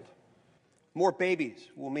world. More babies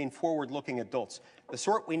will mean forward-looking adults, the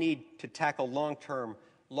sort we need to tackle long-term,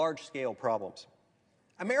 large-scale problems.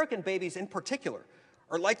 American babies in particular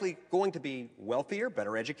are likely going to be wealthier,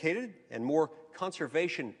 better educated, and more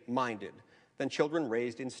conservation-minded than children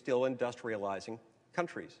raised in still industrializing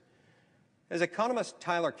countries. As economist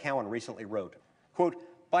Tyler Cowen recently wrote, quote,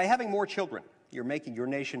 by having more children, you're making your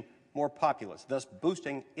nation more populous, thus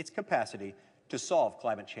boosting its capacity to solve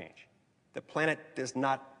climate change. The planet does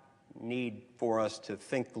not need for us to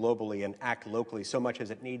think globally and act locally so much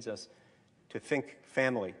as it needs us to think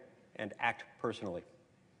family and act personally.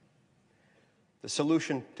 The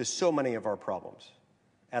solution to so many of our problems,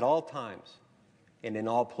 at all times and in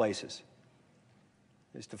all places,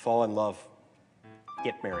 is to fall in love,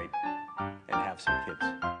 get married, and have some kids.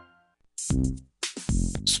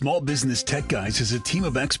 Small Business Tech Guys is a team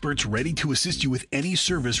of experts ready to assist you with any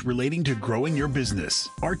service relating to growing your business.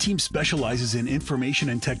 Our team specializes in information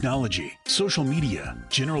and technology, social media,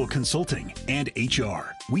 general consulting, and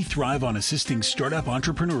HR. We thrive on assisting startup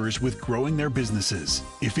entrepreneurs with growing their businesses.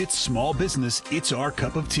 If it's small business, it's our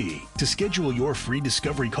cup of tea. To schedule your free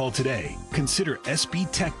discovery call today, consider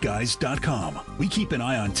sbtechguys.com. We keep an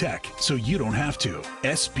eye on tech so you don't have to.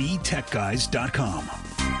 sbtechguys.com.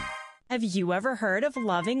 Have you ever heard of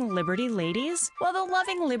Loving Liberty Ladies? Well, the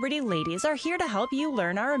Loving Liberty Ladies are here to help you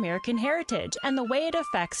learn our American heritage and the way it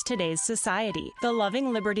affects today's society. The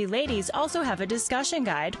Loving Liberty Ladies also have a discussion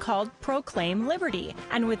guide called Proclaim Liberty.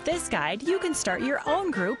 And with this guide, you can start your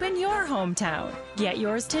own group in your hometown. Get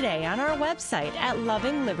yours today on our website at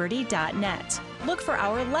lovingliberty.net. Look for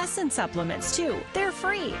our lesson supplements, too. They're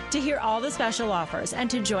free. To hear all the special offers and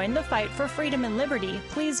to join the fight for freedom and liberty,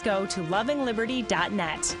 please go to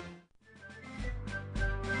lovingliberty.net.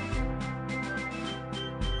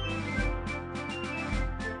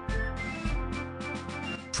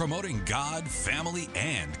 Promoting God, family,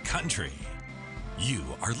 and country. You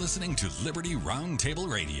are listening to Liberty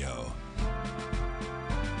Roundtable Radio.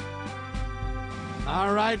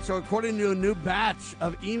 All right, so according to a new batch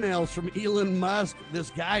of emails from Elon Musk, this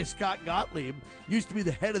guy, Scott Gottlieb, used to be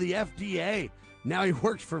the head of the FDA. Now he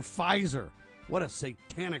works for Pfizer. What a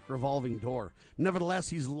satanic revolving door. Nevertheless,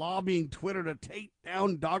 he's lobbying Twitter to take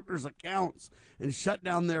down doctors' accounts and shut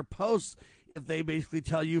down their posts if they basically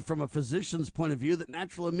tell you from a physician's point of view that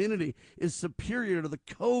natural immunity is superior to the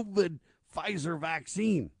COVID Pfizer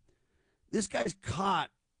vaccine. This guy's caught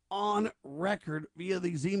on record via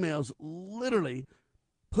these emails, literally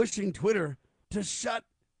pushing Twitter to shut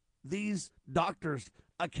these doctors'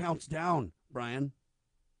 accounts down, Brian.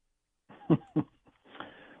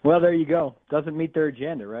 Well, there you go. Doesn't meet their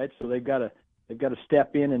agenda, right? So they've got to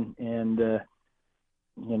step in and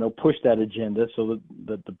push that agenda so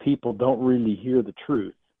that the people don't really hear the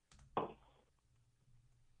truth.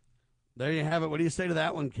 There you have it. What do you say to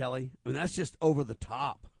that one, Kelly? I mean, that's just over the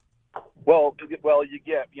top. Well, you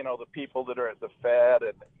get, the people that are at the Fed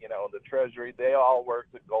and, the Treasury, they all work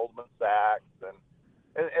at Goldman Sachs. And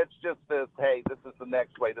it's just this, hey, this is the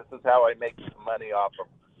next way. This is how I make some money off of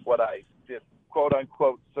what I did, quote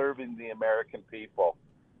unquote, serving the American people,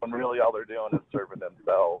 when really all they're doing is serving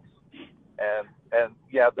themselves. And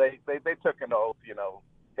yeah, they took an oath,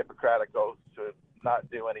 Hippocratic oath to not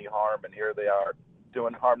do any harm. And here they are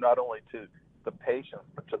doing harm not only to the patients,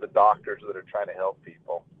 but to the doctors that are trying to help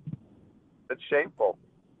people. It's shameful.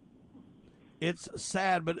 It's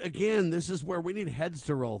sad, but again, this is where we need heads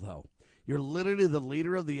to roll, though. You're literally the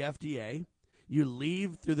leader of the FDA. You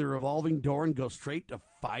leave through the revolving door and go straight to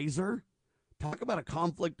Pfizer. Talk about a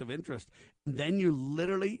conflict of interest. And then you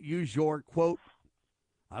literally use your, quote,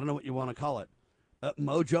 I don't know what you want to call it,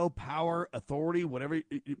 mojo, power, authority, whatever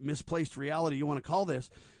misplaced reality you want to call this.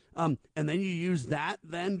 And then you use that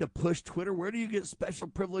then to push Twitter. Where do you get special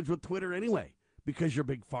privilege with Twitter anyway? Because you're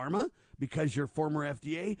big pharma? Because you're former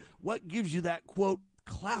FDA? What gives you that, quote,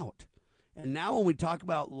 clout? And now when we talk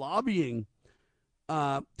about lobbying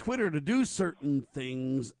Twitter to do certain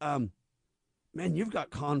things, man, you've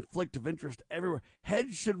got conflict of interest everywhere.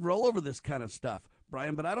 Heads should roll over this kind of stuff,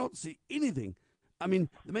 Brian, but I don't see anything. I mean,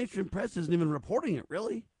 the mainstream press isn't even reporting it,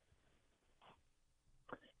 really.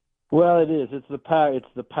 Well, it is. It's the power. It's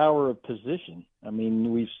the power of position. I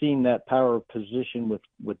mean, we've seen that power of position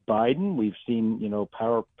with Biden. We've seen,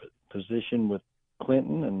 power position with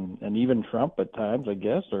Clinton and even Trump at times, I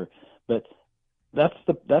guess. But that's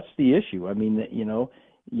the issue. I mean,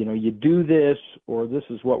 you do this, or this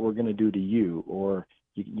is what we're going to do to you, or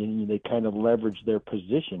they kind of leverage their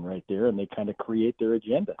position right there, and they kind of create their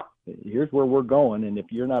agenda. Here's where we're going, and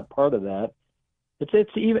if you're not part of that,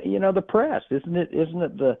 it's even the press, isn't it? Isn't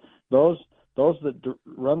it those that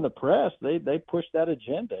run the press? They push that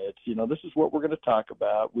agenda. It's this is what we're going to talk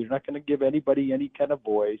about. We're not going to give anybody any kind of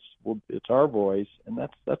voice. It's our voice, and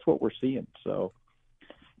that's what we're seeing. So,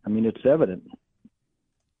 I mean, it's evident.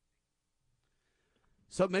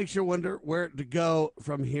 So it makes you wonder where to go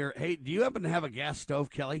from here. Hey, do you happen to have a gas stove,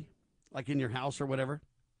 Kelly, like in your house or whatever?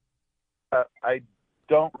 I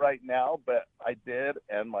don't right now, but I did,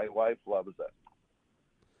 and my wife loves it.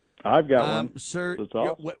 I've got one. Sir,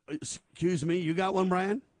 excuse me, you got one,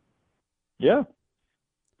 Brian? Yeah.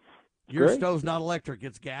 Your stove's not electric,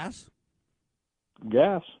 it's gas?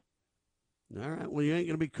 Gas. All right, well, you ain't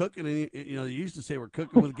going to be cooking any, you used to say we're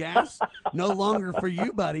cooking with gas. No longer for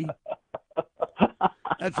you, buddy.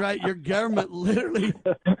 That's right. Your government literally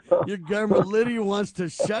wants to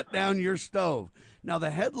shut down your stove. Now,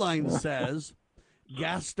 the headline says,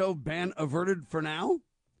 gas stove ban averted for now.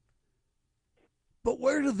 But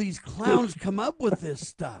where do these clowns come up with this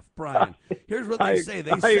stuff, Brian? Here's what they say.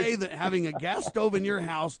 They say that having a gas stove in your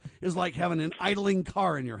house is like having an idling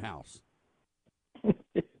car in your house.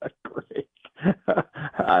 Great.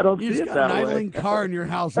 I don't see it that way. You just got an idling car in your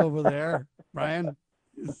house over there, Brian.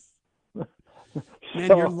 Man,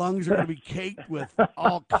 your lungs are going to be caked with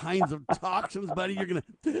all kinds of toxins, buddy. You're not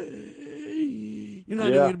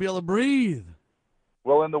even going to be able to breathe.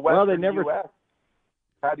 Well, in the Western U.S.,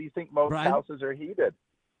 how do you think most houses are heated?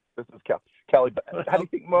 This is Kelly. How do you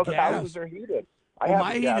think most houses are heated?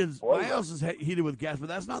 My house is heated with gas, but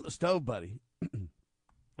that's not the stove, buddy.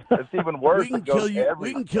 It's even worse. We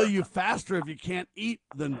can kill you faster if you can't eat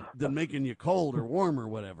than making you cold or warm or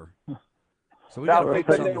whatever. So we got to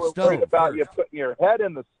fix on the stove. Worried about you putting your head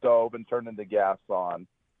in the stove and turning the gas on,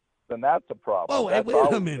 then that's a problem. Oh, hey,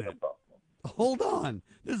 wait a minute. Hold on.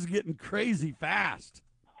 This is getting crazy fast.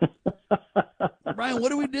 Brian, what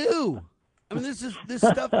do we do? I mean, this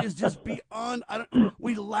stuff is just beyond.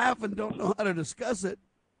 We laugh and don't know how to discuss it.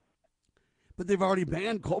 But they've already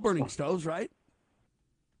banned coal burning stoves, right?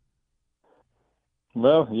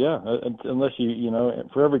 Well, yeah. Unless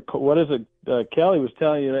for every what is it? Kelly was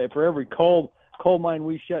telling you that for every coal mine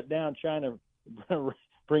we shut down, China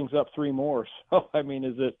brings up 3 more. So I mean,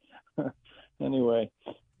 is it anyway?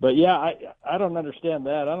 But yeah, I don't understand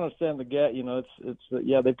that. I don't understand the gas. It's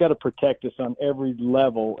they've got to protect us on every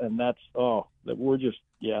level, and that we're just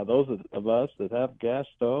those of us that have gas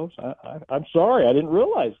stoves. I'm sorry, I didn't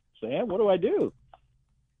realize, Sam. What do I do?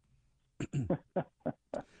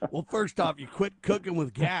 Well, first off, you quit cooking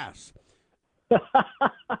with gas.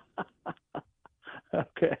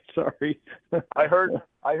 Okay, sorry. I heard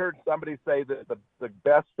somebody say that the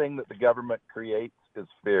best thing that the government creates is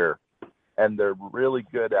fear. And they're really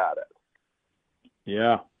good at it.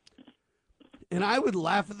 Yeah. And I would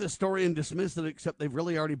laugh at this story and dismiss it, except they've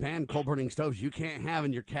really already banned coal-burning stoves. You can't have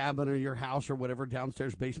in your cabin or your house or whatever,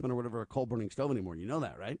 downstairs basement or whatever, a coal-burning stove anymore. You know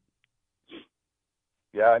that, right?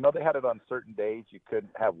 Yeah, I know they had it on certain days. You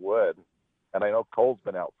couldn't have wood. And I know coal's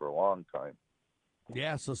been out for a long time.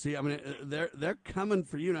 Yeah, so see, I mean, they're coming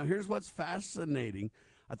for you. Now, here's what's fascinating.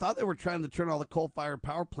 I thought they were trying to turn all the coal-fired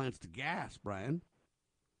power plants to gas, Brian.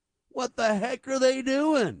 What the heck are they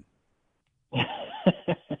doing?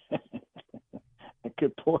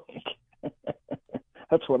 Good point.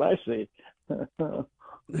 That's what I see.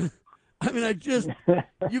 I mean,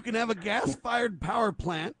 you can have a gas-fired power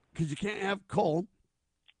plant because you can't have coal.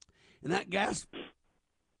 And that gas-powered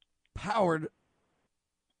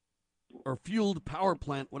or fueled power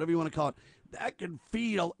plant, whatever you want to call it, that can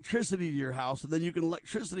feed electricity to your house, and then you can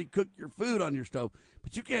electricity cook your food on your stove.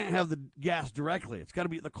 But you can't have the gas directly. It's got to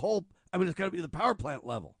be at the coal. I mean, it's got to be at the power plant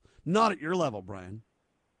level, not at your level, Brian.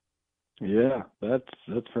 Yeah, that's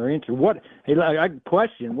very interesting. Hey, I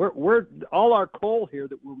question. Where all our coal here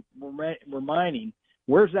that we're mining?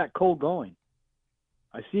 Where's that coal going?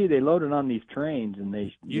 I see they load it on these trains, and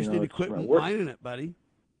they you just need to quit mining it, buddy.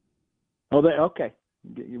 Oh, okay.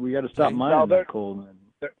 We got to stop mining that coal then.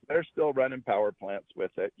 They're still running power plants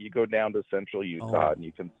with it. You go down to central Utah and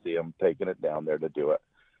you can see them taking it down there to do it.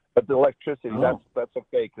 But the electricity, that's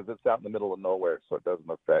okay because it's out in the middle of nowhere, so it doesn't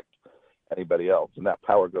affect anybody else. And that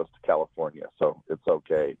power goes to California, so it's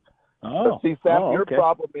okay. But see, Sam, your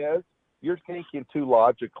problem is you're thinking too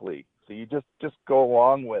logically. So you just go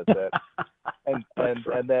along with it, and then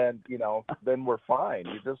then we're fine.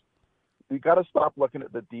 You got to stop looking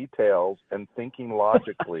at the details and thinking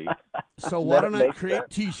logically. So why don't I create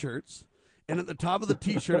T-shirts, and at the top of the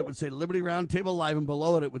T-shirt it would say Liberty Roundtable Live, and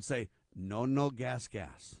below it would say no gas.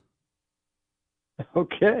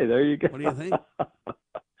 Okay, there you go. What do you think?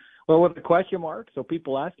 Well, with a question mark, so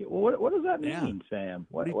people ask you, well, what does that mean, Sam?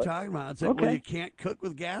 What are you talking about? It's like, well, you can't cook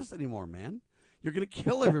with gas anymore, man. You're going to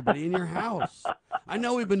kill everybody in your house. I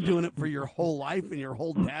know we've been doing it for your whole life and your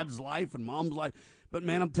whole dad's life and mom's life. But,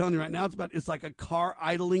 man, I'm telling you right now, it's like a car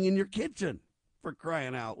idling in your kitchen, for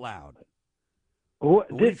crying out loud.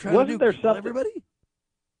 Wasn't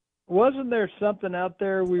there something out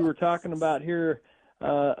there we were talking about here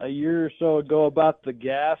a year or so ago about the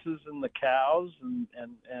gases and the cows and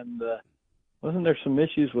wasn't there some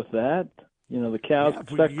issues with that? The cows. Yeah,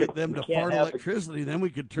 if we could get them to fart electricity, then we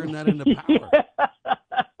could turn that into power.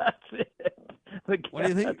 That's it. What do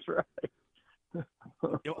you think? That's right.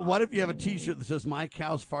 What if you have a T-shirt that says "My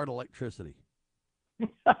cows fart electricity"?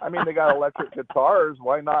 I mean, they got electric guitars.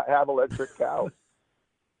 Why not have electric cows?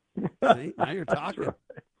 See, now you're talking.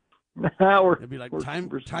 Right. It'd be like time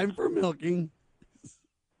for milking.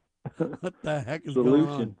 What the heck is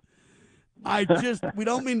going on? We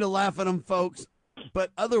don't mean to laugh at them, folks,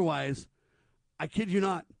 but otherwise, I kid you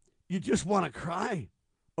not, you just want to cry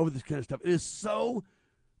over this kind of stuff. It is so,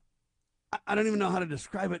 I don't even know how to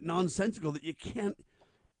describe it, nonsensical that you can't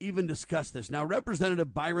even discuss this. Now,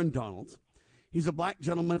 Representative Byron Donalds, he's a black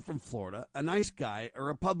gentleman from Florida, a nice guy, a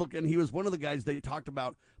Republican. He was one of the guys they talked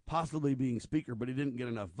about possibly being speaker, but he didn't get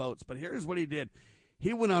enough votes. But here's what he did.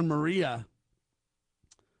 He went on Maria,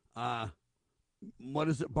 what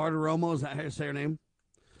is it, Bartiromo? Is that how you say her name?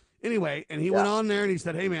 Anyway, and he went on there and he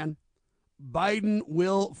said, hey, man, Biden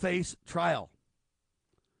will face trial.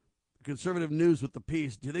 Conservative News with the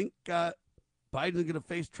piece. Do you think Biden's going to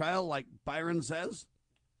face trial like Byron says?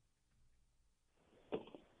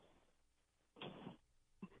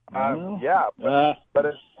 Yeah, but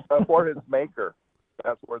it's for his maker.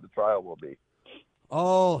 That's where the trial will be.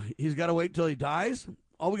 Oh, he's got to wait till he dies?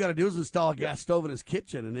 All we got to do is install a gas stove in his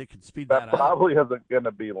kitchen, and it can speed that up. That probably isn't going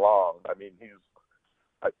to be long. I mean,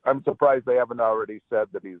 I'm surprised they haven't already said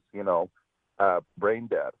that he's, brain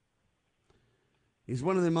dead. He's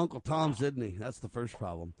one of them Uncle Toms, isn't he? That's the first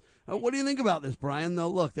problem. What do you think about this, Brian, though?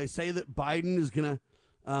 Look, they say that Biden is going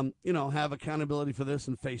to, have accountability for this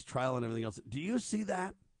and face trial and everything else. Do you see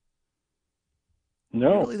that? No.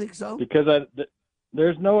 Do you really think so? Because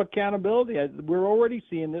there's no accountability. We're already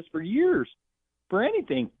seeing this for years, for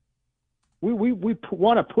anything. We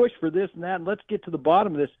want to push for this and that, and let's get to the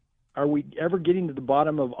bottom of this. Are we ever getting to the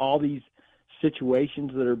bottom of all these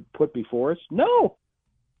situations that are put before us? No.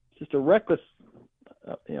 It's just a reckless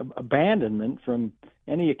abandonment from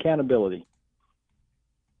any accountability.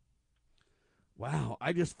 Wow,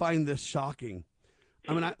 I just find this shocking.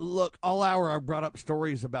 I mean, look, all hour I brought up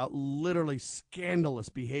stories about literally scandalous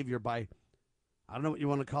behavior by, I don't know what you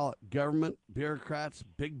want to call it, government, bureaucrats,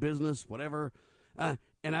 big business, whatever, and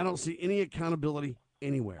I don't see any accountability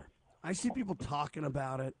anywhere. I see people talking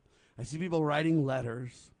about it. I see people writing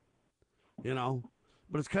letters,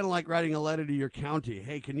 but it's kind of like writing a letter to your county.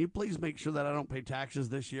 Hey, can you please make sure that I don't pay taxes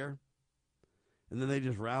this year? And then they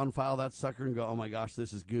just round file that sucker and go, oh my gosh,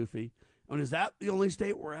 this is goofy. I mean, is that the only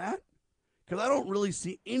state we're at? Because I don't really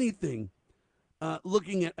see anything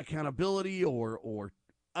looking at accountability or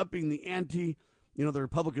upping the ante. The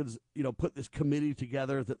Republicans, put this committee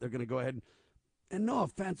together that they're going to go ahead and no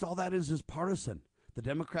offense, all that is partisan. The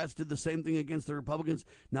Democrats did the same thing against the Republicans.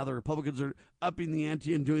 Now the Republicans are upping the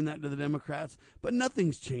ante and doing that to the Democrats. But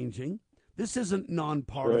nothing's changing. This isn't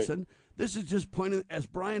nonpartisan. Right. This is just pointing, as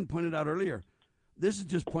Brian pointed out earlier, this is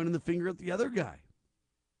just pointing the finger at the other guy.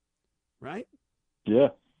 Right? Yeah.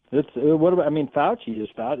 What about, Fauci is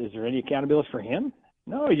Fauci. Is there any accountability for him?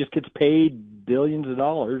 No, he just gets paid billions of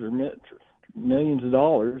dollars or millions of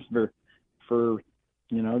dollars for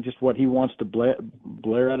just what he wants to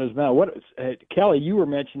blare out his mouth. Kelly, you were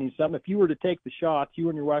mentioning something. If you were to take the shots, you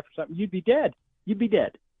and your wife or something, you'd be dead. You'd be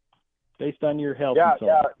dead based on your health. Yeah, and so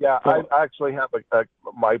yeah. So, I actually have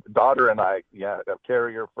my daughter and I, a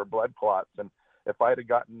carrier for blood clots. And if I'd have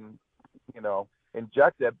gotten,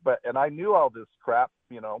 injected, and I knew all this crap,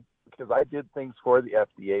 because I did things for the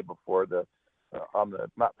FDA before on the,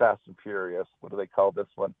 not Fast and Furious, what do they call this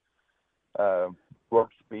one? Warp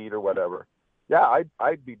Speed or whatever. Yeah,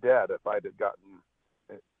 I'd be dead if I'd have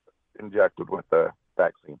gotten injected with the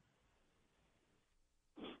vaccine.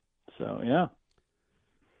 So, yeah.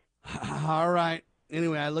 All right.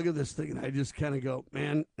 Anyway, I look at this thing and I just kind of go,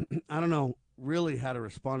 man, I don't know really how to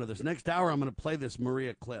respond to this. Next hour, I'm going to play this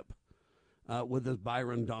Maria clip with this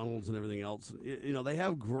Byron Donalds and everything else. They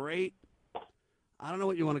have great, I don't know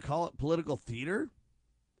what you want to call it, political theater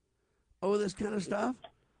over this kind of stuff.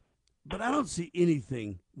 But I don't see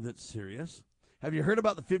anything that's serious. Have you heard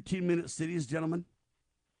about the 15-minute cities, gentlemen?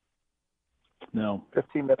 No.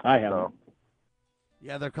 15 minutes? I haven't. No.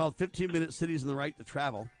 Yeah, they're called 15-minute cities and the right to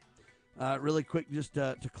travel. Really quick, just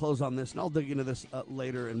to close on this, and I'll dig into this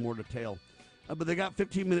later in more detail. But they got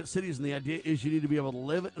 15-minute cities, and the idea is you need to be able to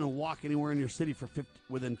live and walk anywhere in your city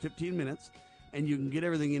within 15 minutes, and you can get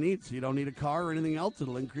everything you need, so you don't need a car or anything else.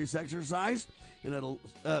 It'll increase exercise, and it'll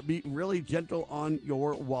be really gentle on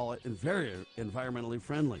your wallet and very environmentally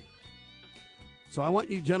friendly. So I want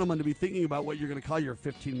you gentlemen to be thinking about what you're going to call your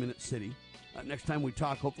 15-minute city. Next time we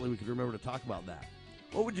talk, hopefully we can remember to talk about that.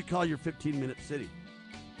 What would you call your 15-minute city?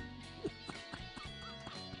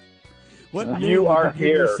 What you are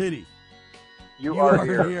here. Your city? You are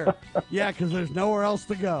here. Yeah, because there's nowhere else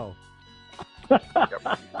to go.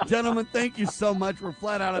 Gentlemen, thank you so much. We're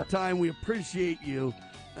flat out of time. We appreciate you.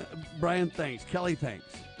 Brian, thanks. Kelly, thanks.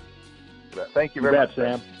 Thank you very much,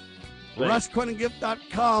 Sam.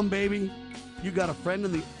 RussQuinnandGift.com, baby. You got a friend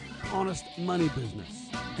in the honest money business.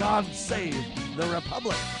 God save the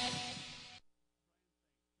Republic.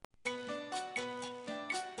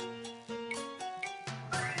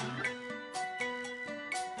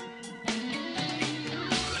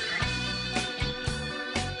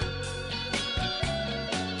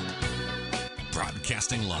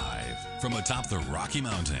 Broadcasting live from atop the Rocky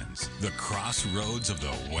Mountains, the crossroads of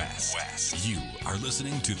the West. You are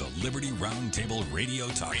listening to the Liberty Roundtable Radio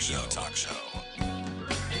Talk Show.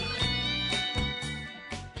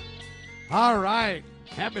 All right.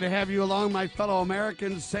 Happy to have you along, my fellow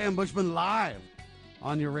Americans. Sam Bushman live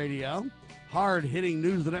on your radio. Hard-hitting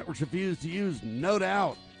news the networks refuse to use, no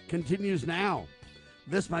doubt, continues now.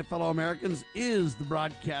 This, my fellow Americans, is the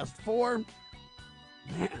broadcast for...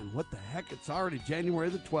 Man, what the heck? It's already January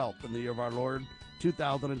the 12th in the year of our Lord,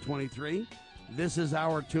 2023. This is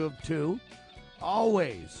hour 2 of 2.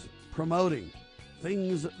 Always promoting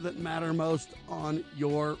things that matter most on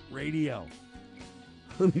your radio.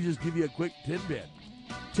 Let me just give you a quick tidbit.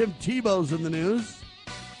 Tim Tebow's in the news.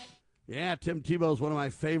 Yeah, Tim Tebow's one of my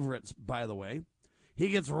favorites, by the way. He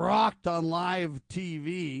gets rocked on live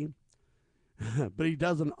TV, but he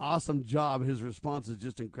does an awesome job. His response is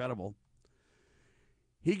just incredible.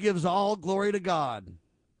 He gives all glory to God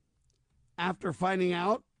after finding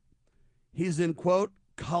out he's in, quote,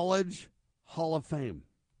 College Hall of Fame.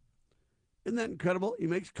 Isn't that incredible? He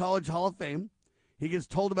makes College Hall of Fame. He gets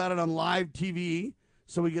told about it on live TV,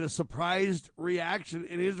 so we get a surprised reaction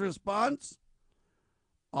in his response.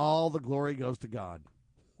 All the glory goes to God.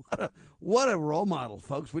 What a role model,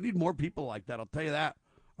 folks. We need more people like that, I'll tell you that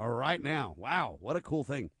right now. Wow, what a cool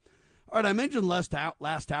thing. All right, I mentioned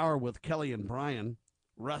last hour with Kelly and Brian.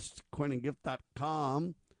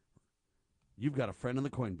 RushCoinandGift.com. You've got a friend in the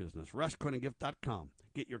coin business. RushCoinandGift.com.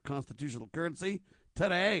 Get your constitutional currency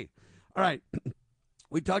today. All right.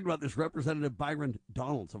 We talked about this Representative Byron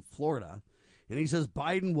Donalds of Florida, and he says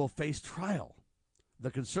Biden will face trial.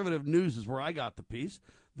 The Conservative News is where I got the piece.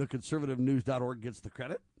 TheConservativeNews.org gets the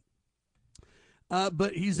credit.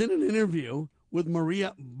 But he's in an interview with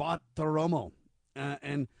Maria Bartiromo,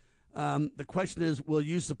 and the question is, will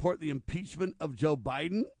you support the impeachment of Joe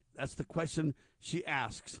Biden? That's the question she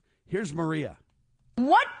asks. Here's Maria.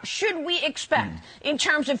 What should we expect in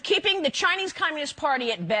terms of keeping the Chinese Communist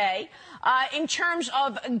Party at bay, in terms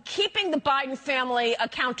of keeping the Biden family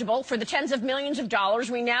accountable for the tens of millions of dollars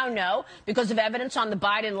we now know, because of evidence on the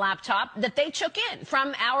Biden laptop, that they took in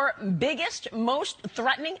from our biggest, most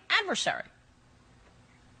threatening adversary?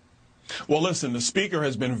 Well, listen, the speaker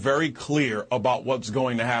has been very clear about what's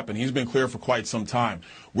going to happen. He's been clear for quite some time.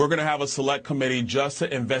 We're going to have a select committee just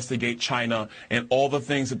to investigate China and all the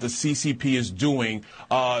things that the CCP is doing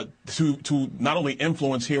to not only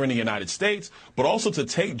influence here in the United States, but also to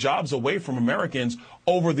take jobs away from Americans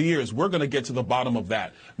over the years. We're going to get to the bottom of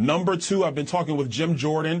that. Number two, I've been talking with Jim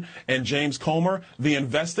Jordan and James Comer. The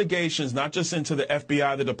investigations, not just into the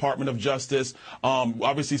FBI, the Department of Justice,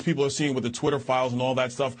 obviously people are seeing with the Twitter files and all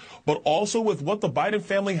that stuff, but also with what the Biden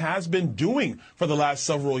family has been doing for the last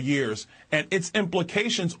several years and its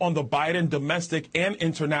implications on the Biden domestic and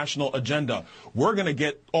international agenda. We're going to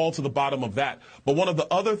get all to the bottom of that. But one of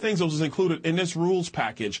the other things that was included in this rules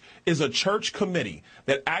package is a church committee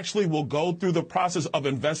that actually will go through the process of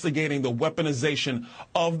investigating the weaponization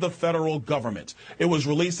of the federal government. It was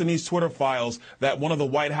released in these Twitter files that one of the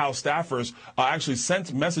White House staffers actually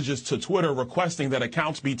sent messages to Twitter requesting that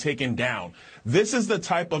accounts be taken down. This is the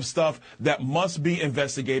type of stuff that must be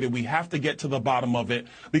investigated. We have to get to the bottom of it,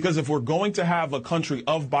 because if we're going to have a country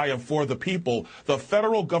of, by, and for the people, the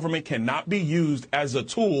federal government cannot be used as a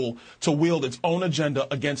tool to wield its own agenda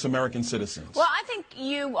against American citizens. Well, I think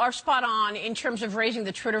you are spot on in terms of raising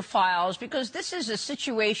the Twitter files, because this is a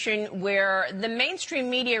situation where the mainstream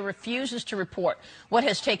media refuses to report what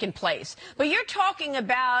has taken place. But you're talking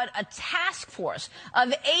about a task force of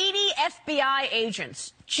 80 FBI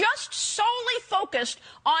agents just solely focused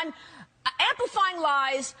on amplifying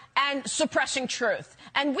lies and suppressing truth.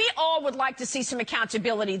 And we all would like to see some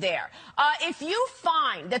accountability there. If you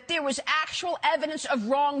find that there was actual evidence of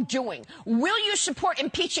wrongdoing, will you support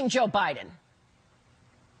impeaching Joe Biden?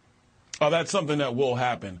 That's something that will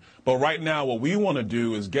happen. But right now, what we want to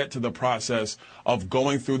do is get to the process of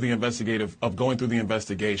going through the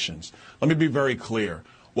investigations. Let me be very clear.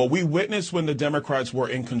 What we witnessed when the Democrats were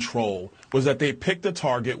in control was that they picked a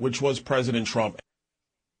target, which was President Trump.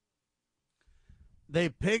 They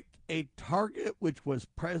picked a target, which was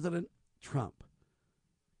President Trump.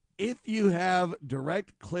 If you have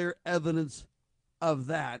direct, clear evidence of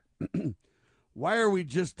that, why are we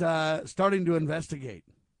just starting to investigate?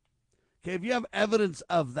 Okay, if you have evidence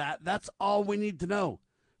of that, that's all we need to know.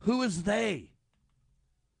 Who is they?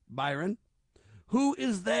 Byron? Who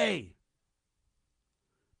is they?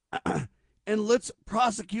 And let's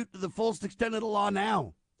prosecute to the fullest extent of the law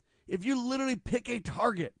now. If you literally pick a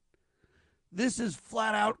target, this is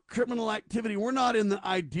flat out criminal activity. We're not in the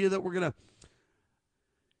idea that we're going to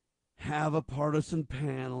have a partisan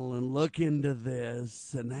panel and look into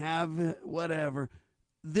this and have whatever.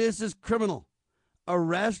 This is criminal.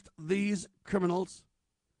 Arrest these criminals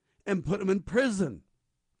and put them in prison.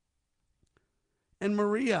 And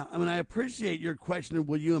Maria, I mean, I appreciate your question of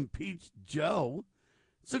will you impeach Joe?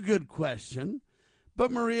 It's a good question.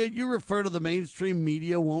 But Maria, you refer to the mainstream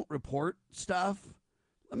media won't report stuff.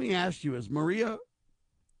 Let me ask you, is Maria,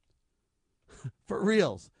 for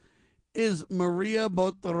reals, is Maria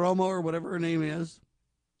Botaromo, or whatever her name is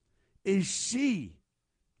she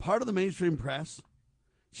part of the mainstream press?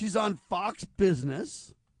 She's on Fox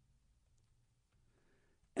Business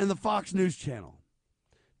and the Fox News Channel.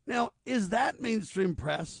 Now, is that mainstream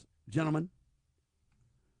press, gentlemen,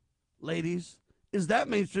 ladies? Is that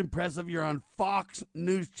mainstream press if you're on Fox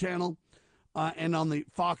News Channel and on the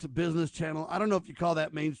Fox Business Channel? I don't know if you call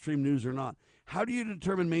that mainstream news or not. How do you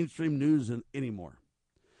determine mainstream news anymore?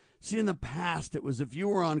 See, in the past, it was if you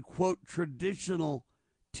were on, quote, traditional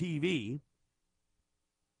TV,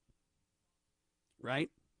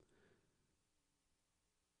 right?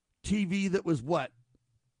 TV that was what?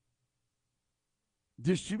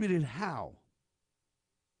 Distributed how?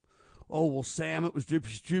 Oh, well, Sam, it was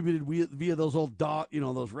distributed via those old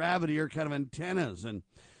those rabbit ear kind of antennas and,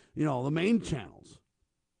 the main channels.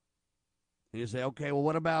 And you say, okay, well,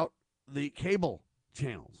 what about the cable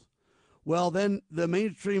channels? Well, then the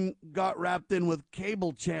mainstream got wrapped in with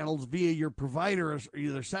cable channels via your provider,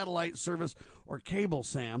 either satellite service or cable,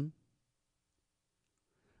 Sam.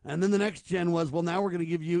 And then the next gen was, well, now we're going to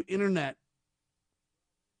give you internet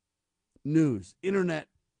news, internet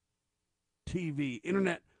TV,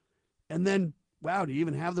 internet. And then, wow, do you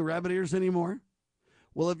even have the rabbit ears anymore?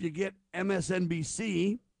 Well, if you get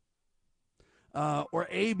MSNBC or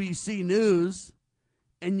ABC News,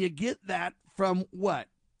 and you get that from what?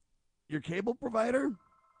 Your cable provider?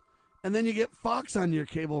 And then you get Fox on your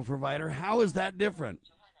cable provider. How is that different?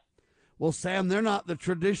 Well, Sam, they're not the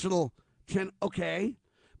traditional channel. Okay.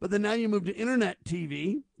 But then now you move to internet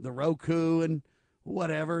TV, the Roku and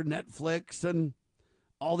whatever, Netflix and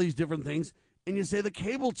all these different things. And you say the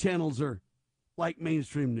cable channels are like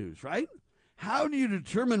mainstream news, right? How do you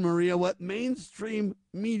determine, Maria, what mainstream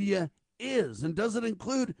media is? And does it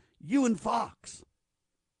include you and Fox?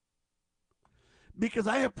 Because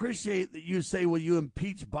I appreciate that you say, will you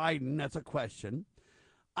impeach Biden? That's a question.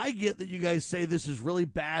 I get that you guys say this is really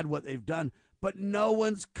bad what they've done, but no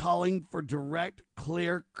one's calling for direct,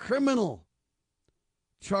 clear criminal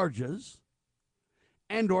charges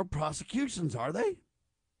and or prosecutions, are they?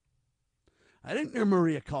 I didn't hear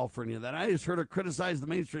Maria call for any of that. I just heard her criticize the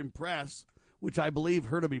mainstream press, which I believe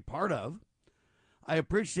her to be part of. I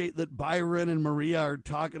appreciate that Byron and Maria are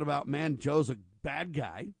talking about, man, Joe's a bad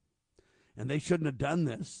guy, and they shouldn't have done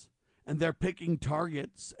this, and they're picking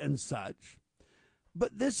targets and such.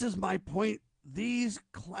 But this is my point. These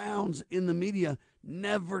clowns in the media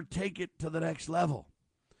never take it to the next level.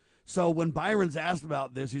 So when Byron's asked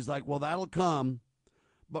about this, he's like, well, that'll come.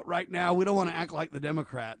 But right now, we don't want to act like the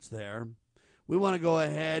Democrats there. We want to go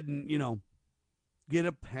ahead and, get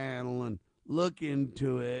a panel and look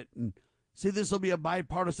into it. And see, this will be a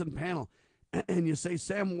bipartisan panel. And you say,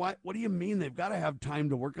 Sam, what do you mean they've got to have time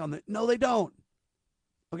to work on that? No, they don't.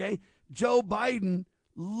 Okay? Joe Biden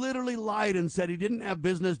literally lied and said he didn't have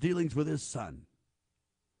business dealings with his son.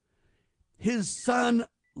 His son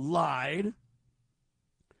lied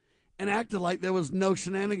and acted like there was no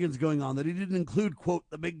shenanigans going on, that he didn't include, quote,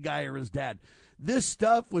 the big guy or his dad. This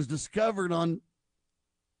stuff was discovered on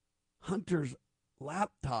Hunter's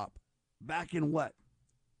laptop back in what,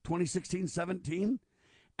 2016, 17?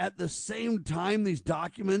 At the same time these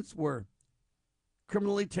documents were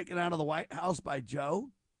criminally taken out of the White House by Joe.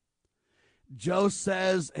 Joe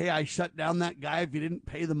says, hey, I shut down that guy if you didn't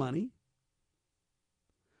pay the money.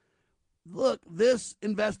 Look, this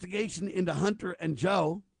investigation into Hunter and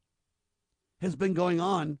Joe has been going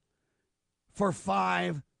on for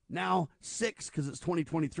 5, now 6, because it's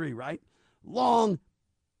 2023, right? Long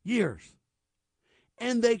years.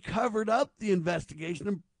 And they covered up the investigation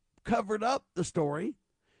and covered up the story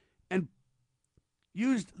and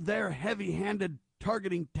used their heavy-handed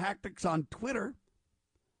targeting tactics on Twitter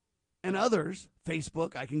and others,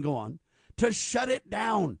 Facebook, I can go on, to shut it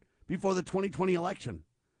down before the 2020 election,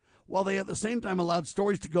 while they at the same time allowed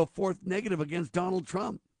stories to go forth negative against Donald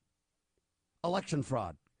Trump. Election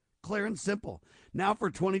fraud, clear and simple. Now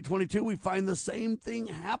for 2022, we find the same thing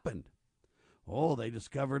happened. Oh, they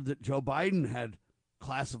discovered that Joe Biden had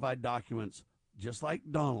classified documents, just like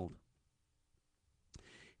Donald.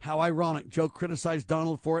 How ironic. Joe criticized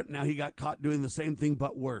Donald for it. Now he got caught doing the same thing,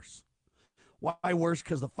 but worse. Why worse?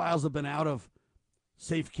 Because the files have been out of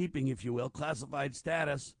safekeeping, if you will, classified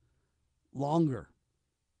status longer.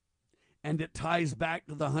 And it ties back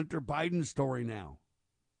to the Hunter Biden story now.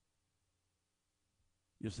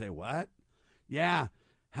 You say, what? Yeah.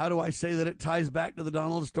 How do I say that it ties back to the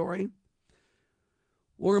Donald story?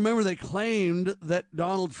 Well, remember, they claimed that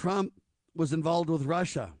Donald Trump was involved with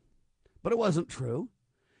Russia, but it wasn't true.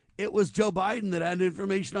 It was Joe Biden that had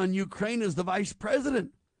information on Ukraine as the vice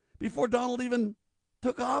president before Donald even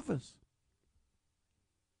took office.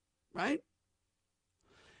 Right?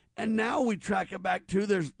 And now we track it back to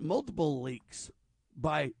there's multiple leaks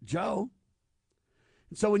by Joe.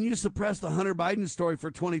 And so when you suppress the Hunter Biden story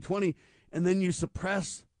for 2020, and then you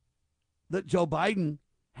suppress that Joe Biden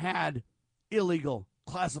had illegal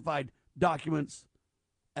classified documents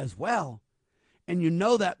as well, and you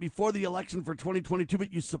know that before the election for 2022,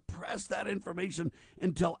 but you suppress that information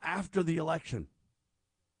until after the election.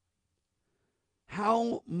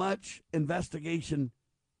 How much investigation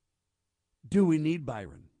do we need,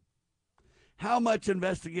 Byron? How much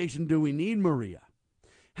investigation do we need, Maria?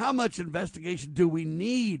 How much investigation do we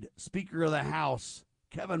need, Speaker of the House,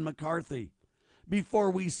 Kevin McCarthy,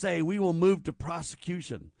 before we say we will move to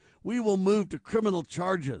prosecution? We will move to criminal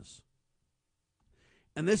charges.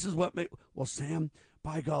 And this is what well, Sam,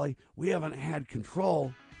 by golly, we haven't had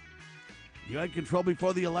control. You had control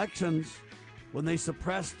before the elections when they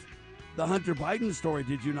suppressed the Hunter Biden story,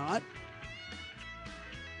 did you not?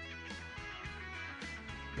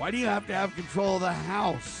 Why do you have to have control of the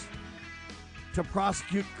House to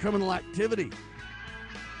prosecute criminal activity?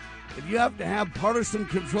 If you have to have partisan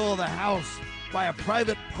control of the House by a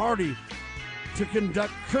private party to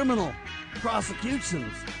conduct criminal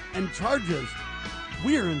prosecutions and charges,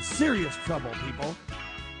 we're in serious trouble, people.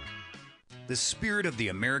 The spirit of the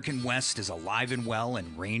American West is alive and well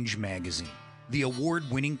in Range Magazine, the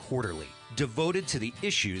award-winning quarterly devoted to the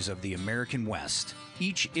issues of the American West.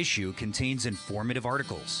 Each issue contains informative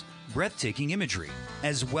articles, breathtaking imagery,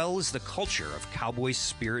 as well as the culture of cowboy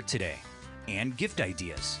spirit today, and gift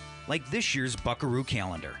ideas, like this year's Buckaroo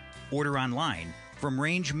calendar. Order online from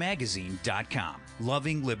rangemagazine.com.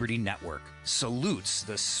 Loving Liberty Network salutes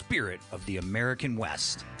the spirit of the American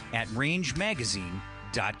West at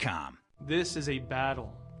rangemagazine.com. This is a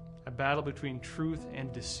battle between truth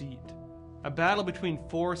and deceit, a battle between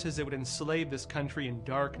forces that would enslave this country in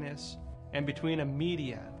darkness and between a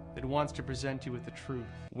media that wants to present you with the truth.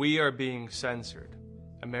 We are being censored.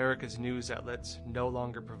 America's news outlets no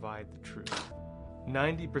longer provide the truth.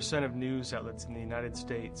 90% of news outlets in the United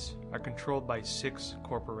States are controlled by 6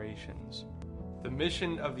 corporations. The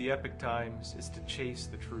mission of the Epoch Times is to chase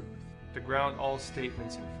the truth, to ground all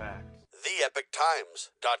statements in fact.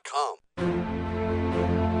 TheEpochTimes.com.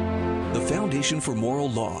 The Foundation for Moral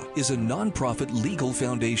Law is a nonprofit legal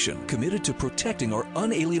foundation committed to protecting our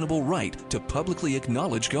unalienable right to publicly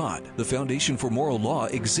acknowledge God. The Foundation for Moral Law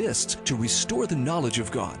exists to restore the knowledge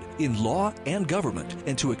of God in law and government,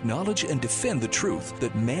 and to acknowledge and defend the truth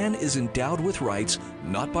that man is endowed with rights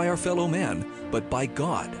not by our fellow man, but by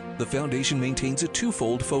God. The Foundation maintains a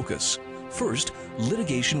twofold focus. First,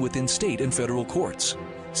 litigation within state and federal courts.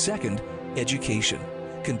 Second, education,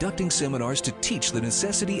 conducting seminars to teach the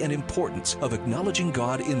necessity and importance of acknowledging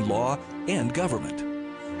God in law and government.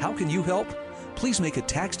 How can you help? Please make a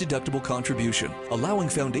tax-deductible contribution, allowing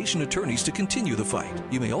Foundation attorneys to continue the fight.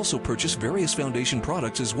 You may also purchase various Foundation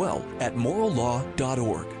products as well at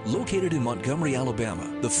morallaw.org. Located in Montgomery,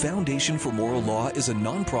 Alabama, the Foundation for Moral Law is a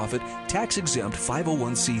nonprofit, tax-exempt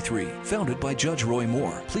 501c3 founded by Judge Roy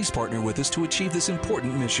Moore. Please partner with us to achieve this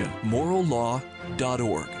important mission.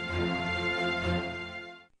 morallaw.org.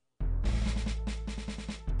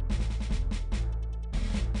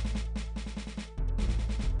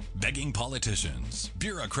 Begging politicians,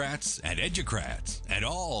 bureaucrats, and educrats, and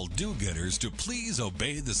all do-gooders to please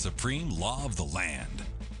obey the supreme law of the land,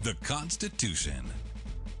 the Constitution.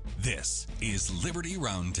 This is Liberty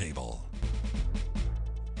Roundtable.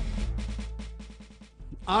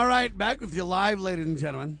 All right, back with you live, ladies and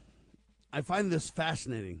gentlemen. I find this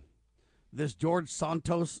fascinating. This George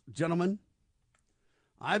Santos gentleman,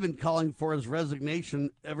 I've been calling for his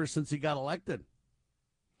resignation ever since he got elected.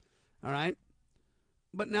 All right?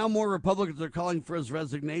 But now more Republicans are calling for his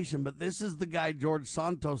resignation. But this is the guy, George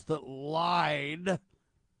Santos, that lied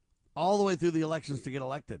all the way through the elections to get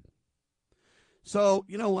elected. So,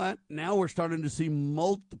 you know what? Now we're starting to see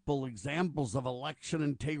multiple examples of election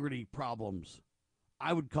integrity problems.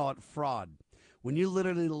 I would call it fraud. When you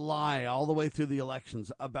literally lie all the way through the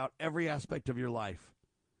elections about every aspect of your life,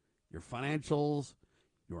 your financials,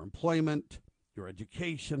 your employment, your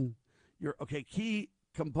education, your key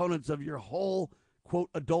components of your whole,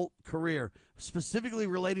 quote, adult career, specifically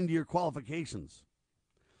relating to your qualifications.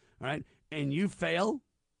 All right? And you fail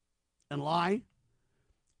and lie.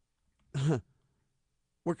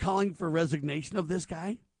 We're calling for resignation of this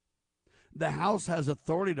guy. The House has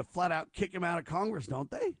authority to flat out kick him out of Congress,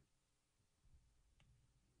 don't they?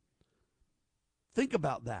 Think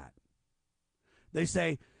about that. They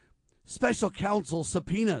say special counsel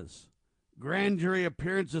subpoenas, grand jury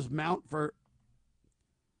appearances mount for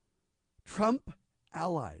Trump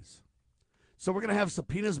allies. So we're going to have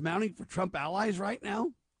subpoenas mounting for Trump allies right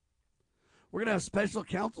now? We're going to have special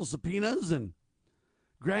counsel subpoenas and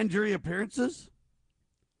grand jury appearances?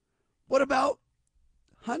 What about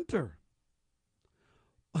Hunter?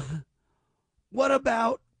 What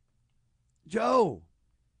about Joe?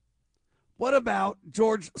 What about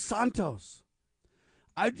George Santos?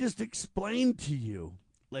 I've just explained to you,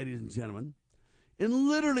 ladies and gentlemen, in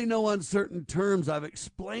literally no uncertain terms, I've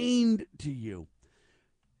explained to you.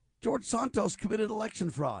 George Santos committed election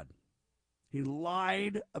fraud. He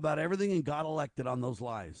lied about everything and got elected on those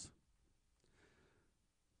lies.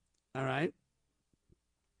 All right?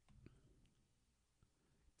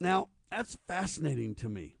 Now, that's fascinating to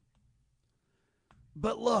me.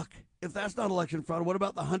 But look, if that's not election fraud, what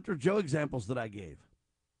about the Hunter Joe examples that I gave?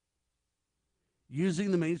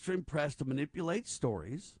 Using the mainstream press to manipulate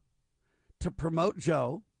stories, to promote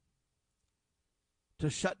Joe, to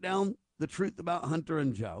shut down the truth about Hunter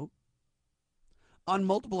and Joe on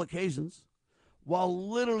multiple occasions, while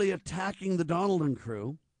literally attacking the Donald and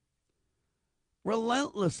crew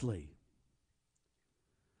relentlessly.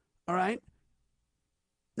 All right?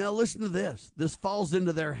 Now listen to this. This falls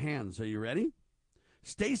into their hands. Are you ready?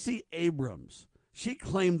 Stacey Abrams. She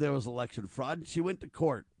claimed there was election fraud. She went to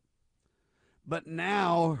court. But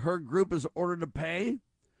now her group is ordered to pay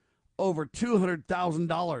over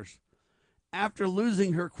 $200,000 after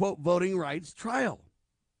losing her, quote, voting rights trial.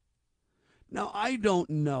 Now, I don't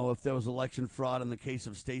know if there was election fraud in the case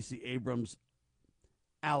of Stacey Abrams'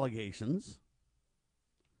 allegations.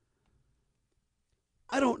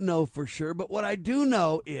 I don't know for sure, but what I do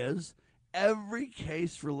know is every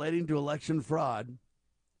case relating to election fraud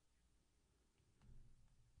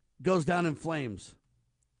goes down in flames.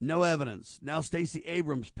 No evidence. Now Stacey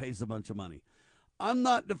Abrams pays a bunch of money. I'm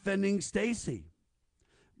not defending Stacey,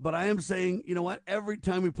 but I am saying, you know what? Every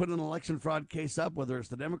time we put an election fraud case up, whether it's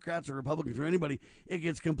the Democrats or Republicans or anybody, it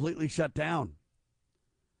gets completely shut down.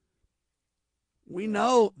 We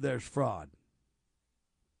know there's fraud.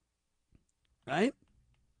 Right?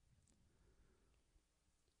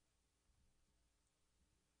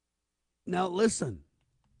 Now listen.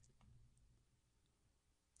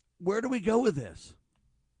 Where do we go with this?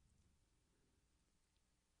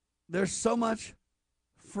 There's so much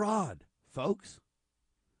fraud, folks.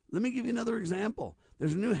 Let me give you another example.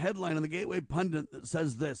 There's a new headline in the Gateway Pundit that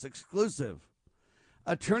says this, exclusive.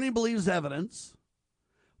 Attorney believes evidence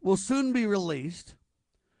will soon be released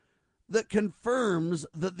that confirms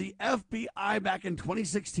that the FBI back in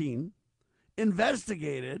 2016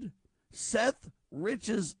 investigated Seth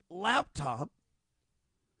Rich's laptop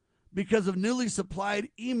because of newly supplied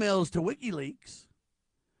emails to WikiLeaks,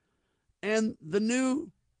 and the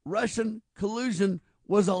new Russian collusion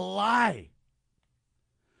was a lie.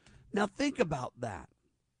 Now think about that.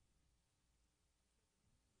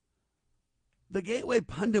 The Gateway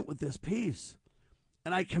Pundit with this piece,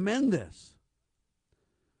 and I commend this.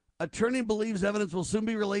 Attorney believes evidence will soon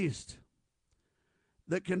be released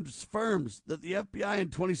that confirms that the FBI in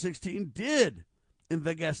 2016 did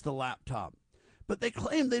investigate the laptop, but they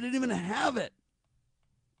claim they didn't even have it.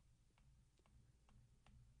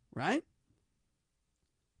 Right?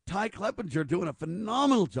 Ty Clevenger doing a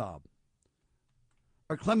phenomenal job.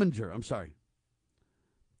 Or Clevenger, I'm sorry.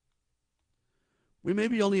 We may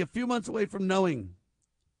be only a few months away from knowing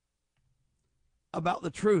about the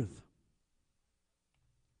truth.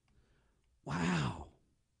 Wow.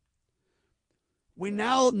 We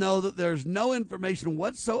now know that there's no information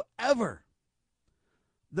whatsoever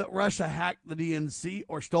that Russia hacked the DNC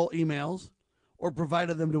or stole emails or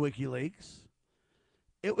provided them to WikiLeaks.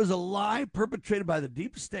 It was a lie perpetrated by the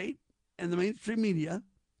deep state and the mainstream media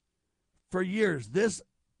for years. This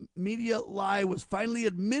media lie was finally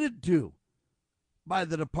admitted to by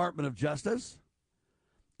the Department of Justice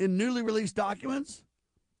in newly released documents.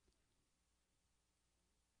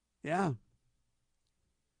 Yeah.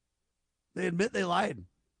 They admit they lied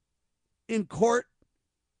in court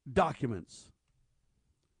documents.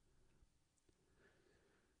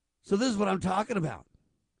 So this is what I'm talking about.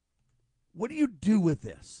 What do you do with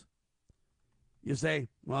this? You say,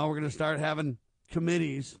 well, we're going to start having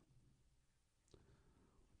committees.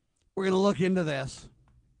 We're going to look into this.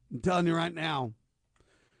 I'm telling you right now,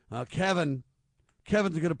 Kevin's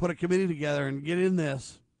going to put a committee together and get in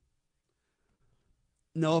this.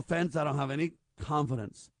 no offense, I don't have any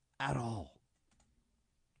confidence at all.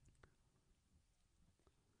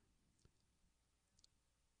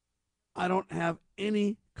 I don't have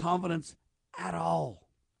any confidence at all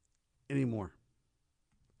anymore.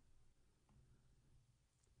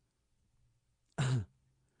 I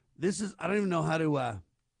don't even know how to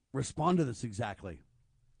respond to this exactly.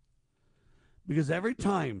 Because every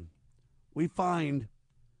time we find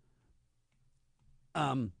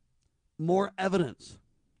more evidence,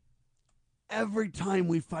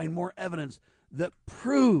 that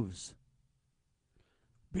proves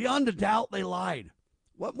beyond a doubt they lied,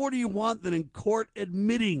 what more do you want than in court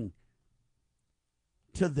admitting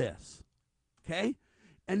to this? Okay?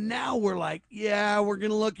 And now we're like, yeah, we're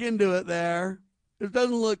going to look into it there. It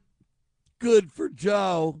doesn't look good for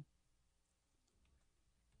Joe.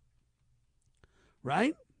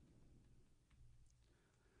 Right?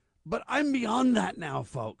 But I'm beyond that now,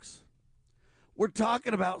 folks. We're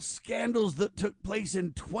talking about scandals that took place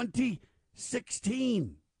in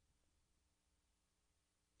 2016.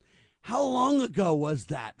 How long ago was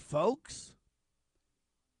that, folks?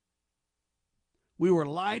 We were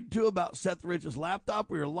lied to about Seth Rich's laptop.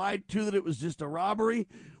 We were lied to that it was just a robbery.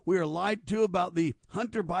 We were lied to about the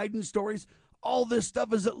Hunter Biden stories. All this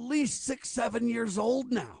stuff is at least 6-7 years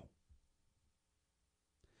old now.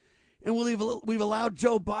 And we've allowed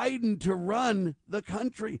Joe Biden to run the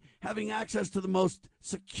country, having access to the most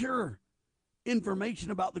secure information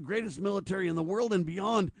about the greatest military in the world and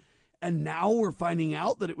beyond. And now we're finding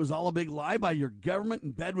out that it was all a big lie by your government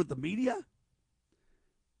in bed with the media?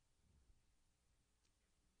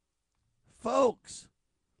 Folks,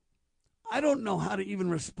 I don't know how to even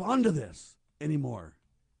respond to this anymore.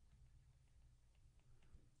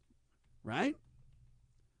 Right?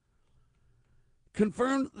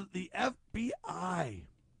 Confirmed that the FBI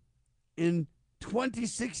in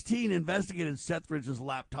 2016 investigated Seth Rich's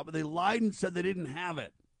laptop, but they lied and said they didn't have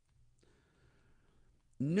it.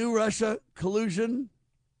 New Russia collusion,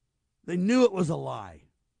 they knew it was a lie.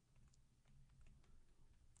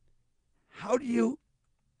 How do you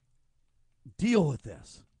deal with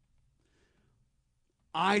this?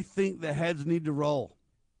 I think the heads need to roll.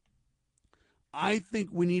 I think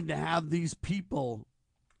we need to have these people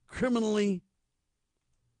criminally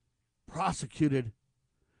prosecuted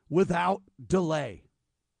without delay.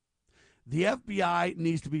 The FBI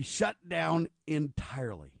needs to be shut down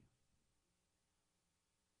entirely.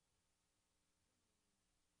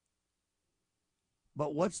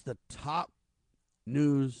 But what's the top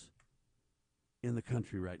news in the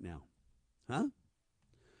country right now? Huh?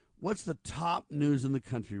 What's the top news in the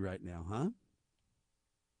country right now, huh?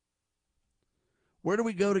 Where do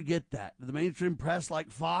we go to get that? To the mainstream press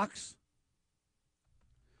like Fox?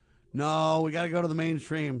 No, we got to go to the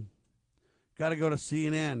mainstream. Got to go to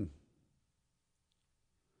CNN.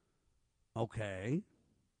 Okay.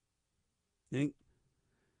 Think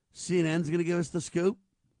CNN's going to give us the scoop?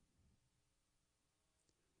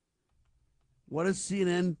 What does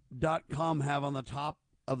CNN.com have on the top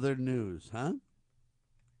of their news, huh?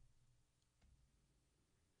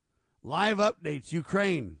 Live updates,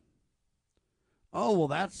 Ukraine. Oh, well,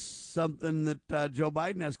 that's something that Joe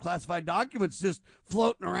Biden has classified documents just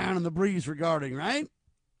floating around in the breeze regarding, right?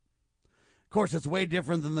 Of course, it's way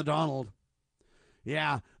different than the Donald.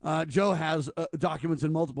 Yeah, Joe has documents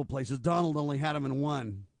in multiple places. Donald only had them in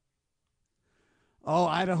one. Oh,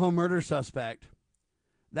 Idaho murder suspect.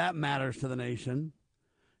 That matters to the nation.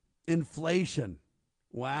 Inflation.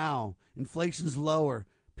 Wow. Inflation's lower.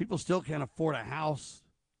 People still can't afford a house.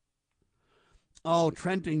 Oh,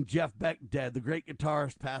 Trenton Jeff Beck dead. The great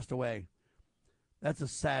guitarist passed away. That's a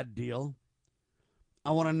sad deal.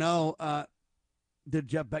 I want to know, did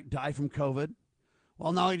Jeff Beck die from COVID?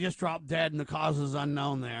 Well, no, he just dropped dead and the cause is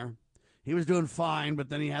unknown there. He was doing fine, but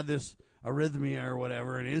then he had this arrhythmia or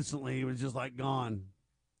whatever, and instantly he was just like gone.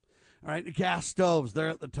 All right, the gas stoves, they're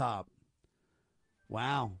at the top.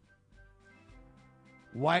 Wow.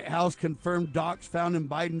 White House confirmed docs found in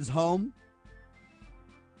Biden's home.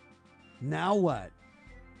 Now what?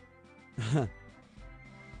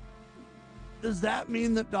 Does that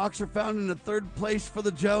mean that docs are found in a third place for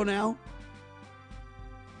the Joe now?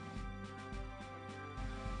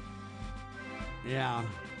 Yeah.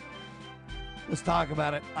 Let's talk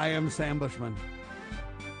about it. I am Sam Bushman.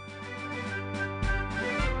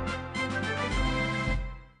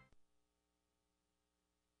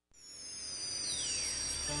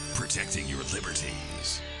 Protecting your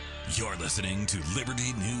liberties. You're listening to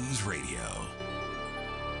Liberty News Radio.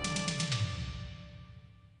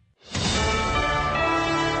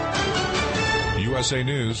 USA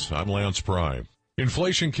News, I'm Lance Pry.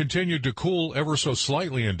 Inflation continued to cool ever so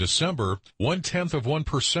slightly in December,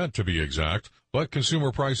 0.1% to be exact, but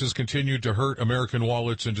consumer prices continued to hurt American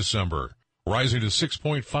wallets in December, rising to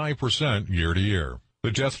 6.5% year to year.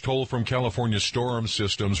 The death toll from California storm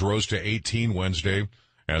systems rose to 18 Wednesday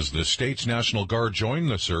as the state's National Guard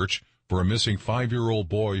joined the search for a missing 5-year-old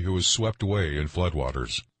boy who was swept away in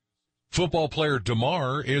floodwaters. Football player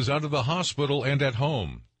DeMar is out of the hospital and at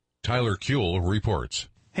home. Tyler Kuehl reports.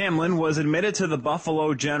 Hamlin was admitted to the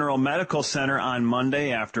Buffalo General Medical Center on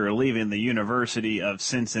Monday after leaving the University of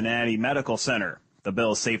Cincinnati Medical Center. The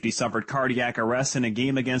Bills' safety suffered cardiac arrest in a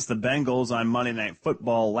game against the Bengals on Monday Night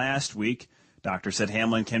Football last week. Doctors said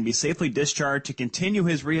Hamlin can be safely discharged to continue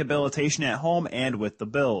his rehabilitation at home and with the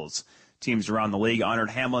Bills. Teams around the league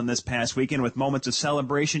honored Hamlin this past weekend with moments of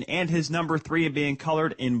celebration and his number 3 being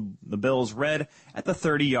colored in the Bills' red at the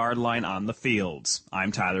 30-yard line on the fields.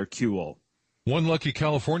 I'm Tyler Kuehl. One lucky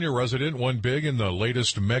California resident won big in the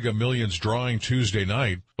latest Mega Millions drawing Tuesday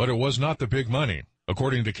night, but it was not the big money.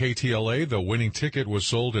 According to KTLA, the winning ticket was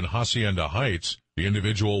sold in Hacienda Heights. The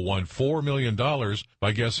individual won $4 million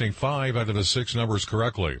by guessing 5 out of the 6 numbers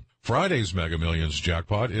correctly. Friday's Mega Millions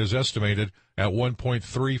jackpot is estimated at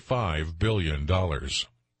 $1.35 billion.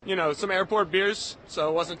 You know, some airport beers, so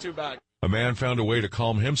it wasn't too bad. A man found a way to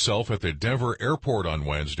calm himself at the Denver airport on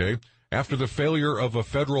Wednesday after the failure of a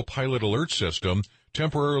federal pilot alert system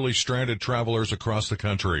temporarily stranded travelers across the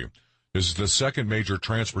country. This is the second major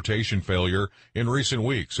transportation failure in recent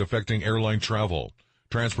weeks affecting airline travel.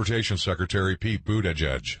 Transportation Secretary Pete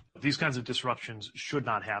Buttigieg. These kinds of disruptions should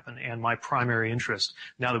not happen, and my primary interest,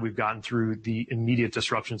 now that we've gotten through the immediate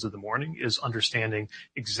disruptions of the morning, is understanding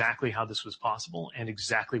exactly how this was possible and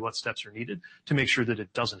exactly what steps are needed to make sure that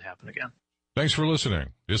it doesn't happen again. Thanks for listening.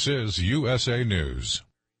 This is USA News.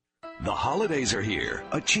 The holidays are here.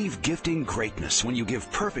 Achieve gifting greatness when you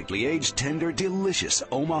give perfectly aged, tender, delicious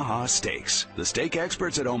Omaha steaks. The steak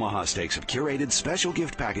experts at Omaha Steaks have curated special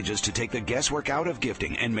gift packages to take the guesswork out of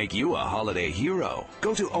gifting and make you a holiday hero.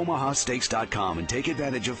 Go to omahasteaks.com and take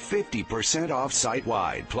advantage of 50% off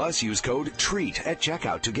site-wide. Plus, use code TREAT at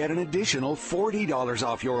checkout to get an additional $40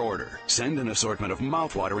 off your order. Send an assortment of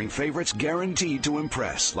mouth-watering favorites guaranteed to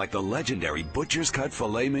impress, like the legendary Butcher's Cut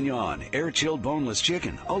Filet Mignon, air-chilled boneless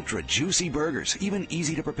chicken, ultra juicy burgers, even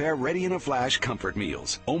easy-to-prepare, ready-in-a-flash comfort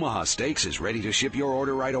meals. Omaha Steaks is ready to ship your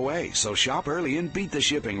order right away, so shop early and beat the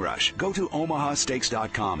shipping rush. Go to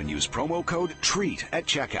omahasteaks.com and use promo code TREAT at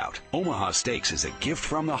checkout. Omaha Steaks is a gift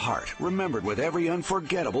from the heart, remembered with every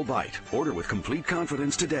unforgettable bite. Order with complete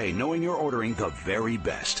confidence today, knowing you're ordering the very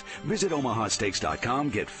best. Visit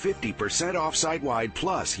omahasteaks.com, get 50% off site-wide,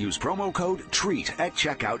 plus use promo code TREAT at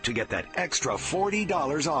checkout to get that extra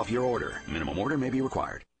 $40 off your order. Minimum order may be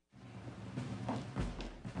required.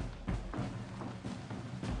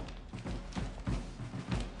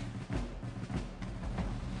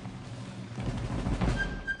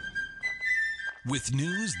 With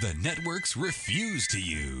news the networks refuse to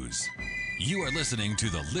use. You are listening to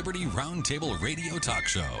the Liberty Roundtable Radio Talk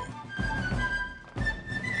Show.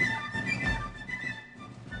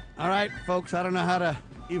 All right, folks, I don't know how to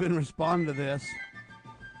even respond to this.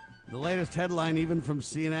 The latest headline, even from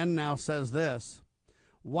CNN now, says this.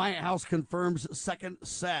 White House confirms second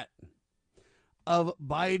set of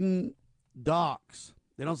Biden docs.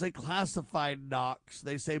 They don't say classified docs.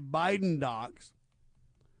 They say Biden docs.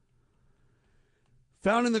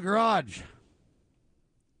 Found in the garage,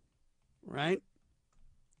 right?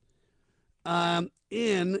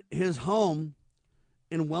 In his home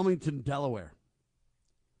in Wilmington, Delaware.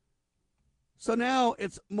 So now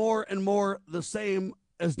it's more and more the same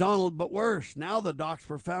as Donald, but worse. Now the docs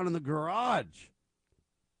were found in the garage.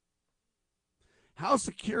 How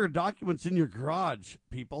secure are documents in your garage,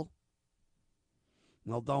 people?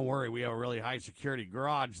 Well, don't worry. We have a really high security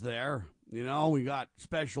garage there. You know, we got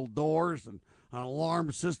special doors and an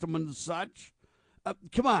alarm system and such.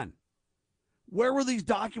 Come on. Where were these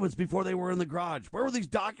documents before they were in the garage? Where were these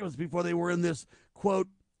documents before they were in this, quote,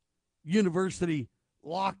 university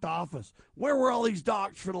locked office? Where were all these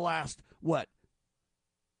docs for the last, what?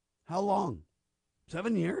 How long?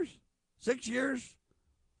 7 years? 6 years?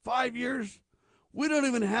 5 years? We don't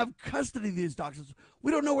even have custody of these documents.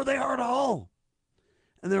 We don't know where they are at all.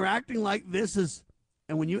 And they're acting like this is...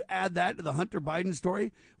 And when you add that to the Hunter Biden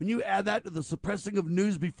story, when you add that to the suppressing of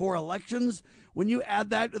news before elections, when you add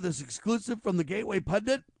that to this exclusive from the Gateway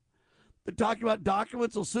Pundit, they're talking about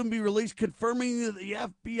documents will soon be released confirming that the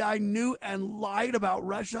FBI knew and lied about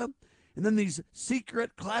Russia. And then these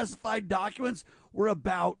secret classified documents were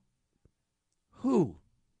about who?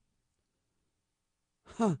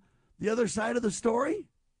 The other side of the story?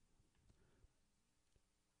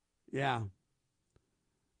 Yeah.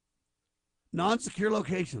 Non-secure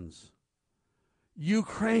locations.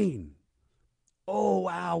 Ukraine. Oh,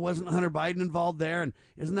 wow, wasn't Hunter Biden involved there? And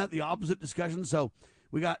isn't that the opposite discussion? So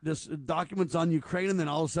we got this documents on Ukraine, and then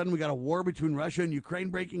all of a sudden we got a war between Russia and Ukraine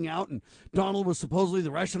breaking out, and Donald was supposedly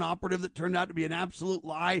the Russian operative that turned out to be an absolute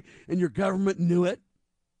lie, and your government knew it.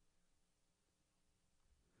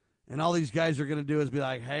 And all these guys are going to do is be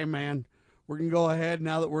like, hey, man, we're going to go ahead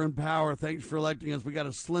now that we're in power. Thanks for electing us. We got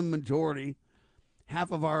a slim majority.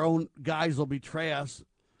 Half of our own guys will betray us.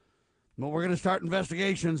 But we're going to start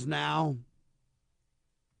investigations now.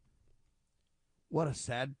 What a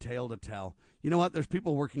sad tale to tell. You know what? There's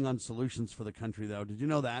people working on solutions for the country, though. Did you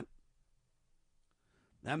know that?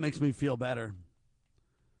 That makes me feel better.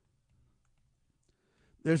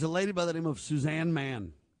 There's a lady by the name of Suzanne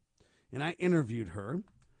Mann, and I interviewed her,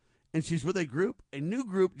 and she's with a new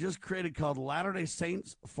group just created called Latter-day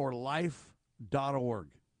Saints for Life.org.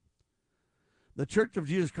 The Church of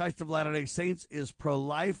Jesus Christ of Latter-day Saints is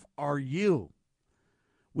pro-life. Are you?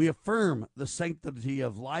 We affirm the sanctity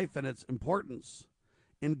of life and its importance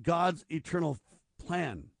in God's eternal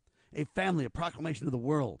plan, a family, a proclamation to the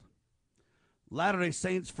world. Latter-day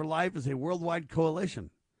Saints for Life is a worldwide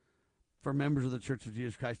coalition for members of the Church of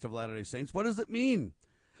Jesus Christ of Latter-day Saints. What does it mean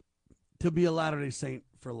to be a Latter-day Saint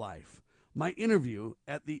for life? My interview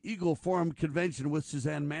at the Eagle Forum Convention with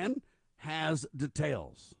Suzanne Mann has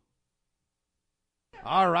details.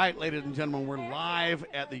 All right, ladies and gentlemen, we're live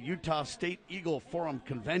at the Utah State Eagle Forum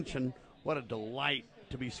Convention. What a delight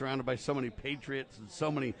to be surrounded by so many patriots and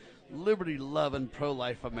so many liberty-loving,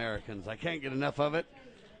 pro-life Americans. I can't get enough of it.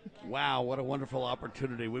 Wow, what a wonderful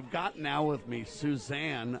opportunity. We've got now with me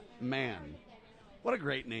Suzanne Mann. What a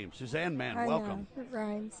great name. Suzanne Mann, welcome. Know, it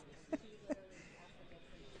rhymes.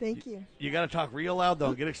 Thank you. You got to talk real loud,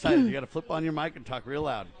 though. Get excited. You got to flip on your mic and talk real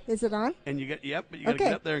loud. Is it on? And you got but you got to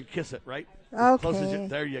get up there and kiss it, right? Okay.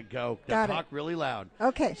 There you go. Got talk really loud.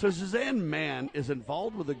 Okay. So Suzanne Mann is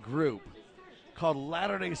involved with a group called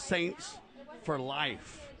Latter-day Saints for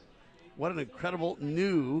Life. What an incredible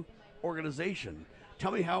new organization.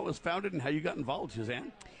 Tell me how it was founded and how you got involved,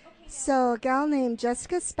 Suzanne. So a gal named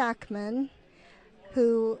Jessica Spackman,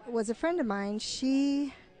 who was a friend of mine,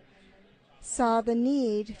 she saw the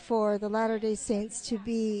need for the Latter-day Saints to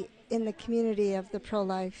be in the community of the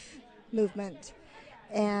pro-life movement.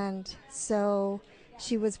 And so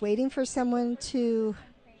she was waiting for someone to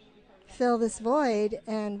fill this void,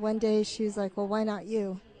 and one day she was like, well, why not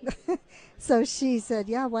you? So she said,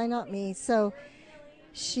 yeah, why not me? So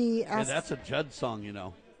she asked... Yeah, that's a Judd song, you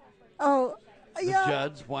know. Oh, yeah. The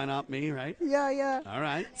Judds, why not me, right? Yeah. All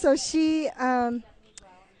right. So she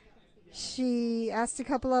asked a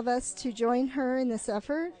couple of us to join her in this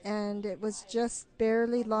effort, and it was just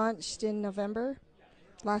barely launched in November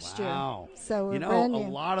last year. Wow. So we're you know, brand a new.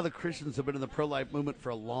 lot of the Christians have been in the pro-life movement for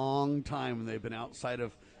a long time, and they've been outside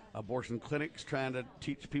of abortion clinics trying to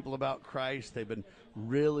teach people about Christ. They've been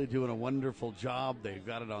really doing a wonderful job. They've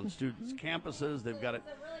got it on students' campuses. They've got it,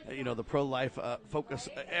 the pro-life focus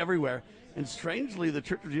everywhere. And strangely, the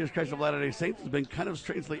Church of Jesus Christ of Latter-day Saints has been kind of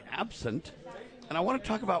strangely absent. And I want to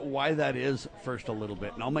talk about why that is first a little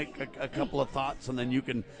bit. And I'll make a couple of thoughts, and then you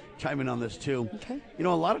can chime in on this too. Okay. You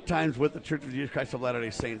know, a lot of times with the Church of Jesus Christ of Latter-day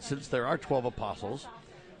Saints, since there are 12 apostles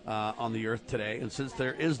on the earth today, and since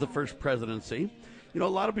there is the first presidency, a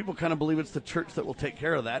lot of people kind of believe it's the church that will take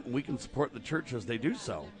care of that, and we can support the church as they do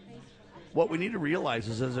so. What we need to realize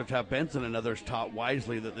is, as Tap Benson and others taught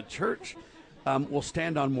wisely, that the church will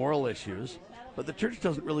stand on moral issues, but the church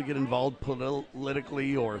doesn't really get involved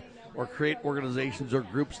politically or create organizations or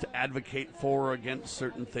groups to advocate for or against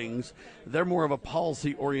certain things. They're more of a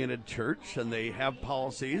policy-oriented church, and they have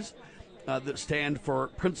policies that stand for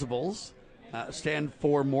principles, stand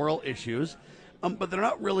for moral issues, but they're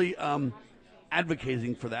not really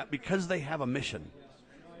advocating for that because they have a mission.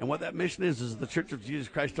 And what that mission is the Church of Jesus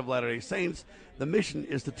Christ of Latter-day Saints. The mission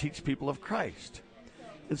is to teach people of Christ.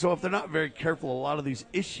 And so if they're not very careful, a lot of these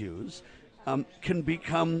issues can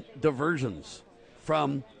become diversions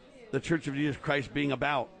from the Church of Jesus Christ being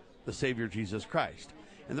about the Savior Jesus Christ.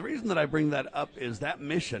 And the reason that I bring that up is that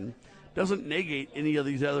mission doesn't negate any of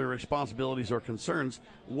these other responsibilities or concerns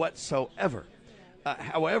whatsoever.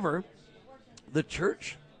 However, the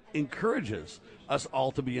church encourages us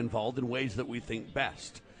all to be involved in ways that we think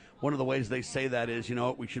best. One of the ways they say that is,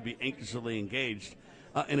 we should be anxiously engaged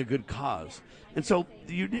in a good cause. And so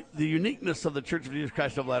the uniqueness of the Church of Jesus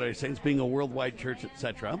Christ of Latter-day Saints being a worldwide church,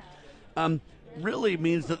 etc., really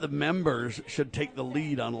means that the members should take the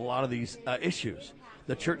lead on a lot of these issues.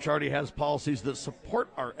 The church already has policies that support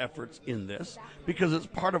our efforts in this because it's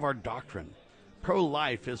part of our doctrine.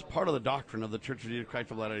 pro-life is part of the doctrine of the Church of Jesus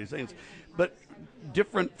Christ of Latter-day Saints, but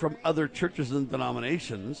different from other churches and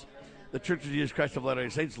denominations, the Church of Jesus Christ of Latter-day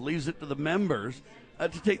Saints leaves it to the members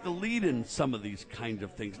to take the lead in some of these kinds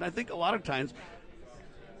of things. And I think a lot of times,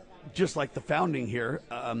 just like the founding here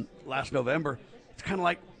last November, it's kind of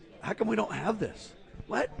like, how come we don't have this?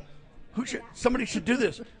 What? Somebody should do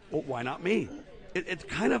this. Well, why not me? It's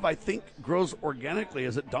kind of, I think, grows organically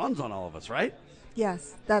as it dawns on all of us, right?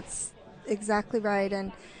 Yes, that's exactly right.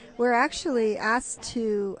 And we're actually asked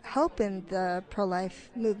to help in the pro-life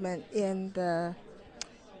movement in the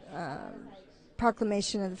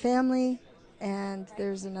proclamation of the family. And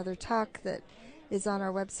there's another talk that is on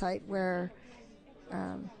our website where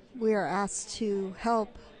we are asked to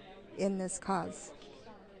help in this cause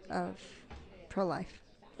of pro-life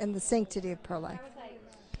and the sanctity of pro-life.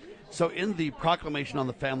 So in the Proclamation on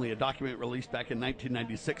the Family, a document released back in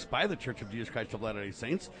 1996 by the Church of Jesus Christ of Latter-day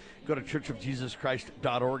Saints, go to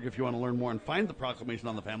churchofjesuschrist.org if you want to learn more and find the Proclamation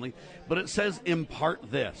on the Family. But it says, in part,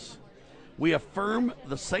 this: we affirm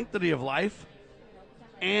the sanctity of life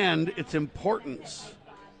and its importance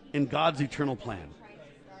in God's eternal plan.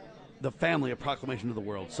 The family, a proclamation to the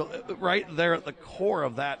world. So right there at the core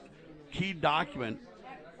of that key document,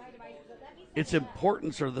 its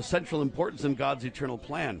importance, or the central importance in God's eternal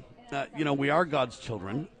plan. We are God's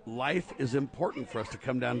children. Life is important for us to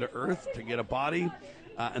come down to earth, to get a body,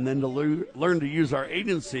 and then to learn to use our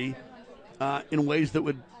agency in ways that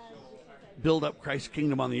would build up Christ's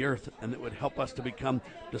kingdom on the earth and that would help us to become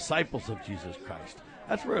disciples of Jesus Christ.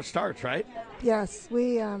 That's where it starts, right? Yes,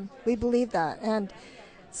 we believe that. And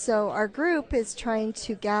so our group is trying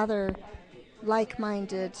to gather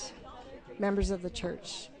like-minded members of the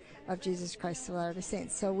Church of Jesus Christ of Latter-day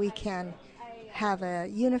Saints so we can have a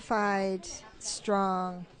unified,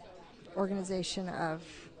 strong organization of,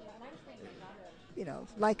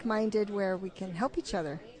 like-minded, where we can help each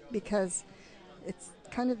other, because it's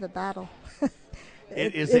kind of a battle.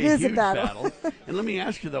 It is a huge battle. And let me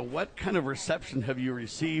ask you, though, what kind of reception have you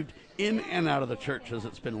received in and out of the church as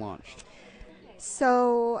it's been launched?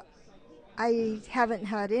 So I haven't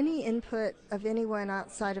had any input of anyone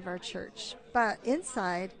outside of our church, but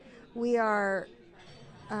inside we are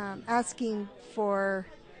asking for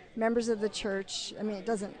members of the church. I mean, it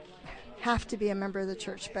doesn't have to be a member of the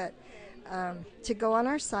church, but to go on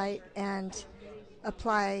our site and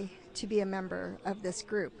apply to be a member of this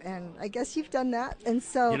group. And I guess you've done that. And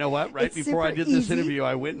so, you know what? Right before I did this interview,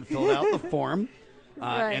 I went and filled out the form.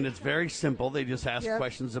 Right. And it's very simple. They just ask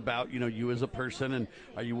questions about, you as a person, and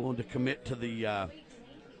are you willing to commit to the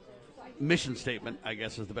mission statement, I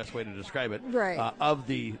guess is the best way to describe it, right. Of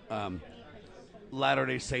the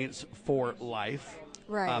Latter-day Saints for life.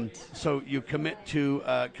 Right. So you commit to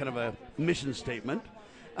kind of a mission statement,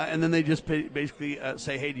 and then they just basically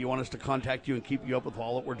say, hey, do you want us to contact you and keep you up with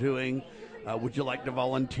all that we're doing? Would you like to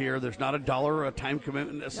volunteer? There's not $1 or a time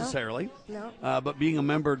commitment necessarily. No. But being a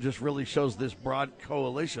member just really shows this broad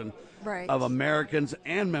coalition right. of Americans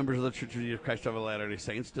and members of the Church of Jesus Christ of Latter-day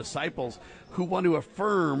Saints, disciples who want to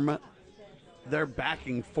affirm their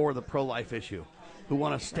backing for the pro-life issue, who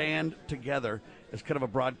want to stand together as kind of a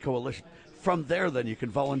broad coalition. From there, then, you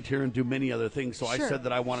can volunteer and do many other things. So Sure. I said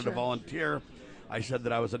that I wanted to Sure. volunteer. I said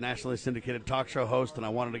that I was a nationally syndicated talk show host, and I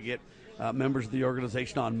wanted to get members of the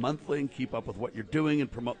organization on monthly and keep up with what you're doing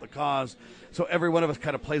and promote the cause. So every one of us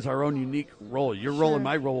kind of plays our own unique role. Your role and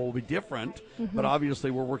my role will be different, but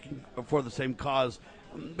obviously we're working for the same cause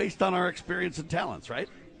based on our experience and talents, right?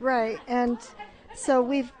 Right. And so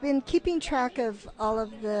we've been keeping track of all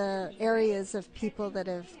of the areas of people that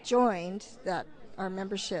have joined that our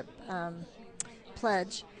membership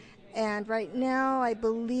pledge. And right now, I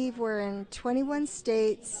believe we're in 21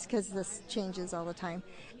 states, because this changes all the time,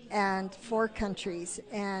 and 4 countries.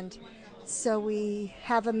 And so we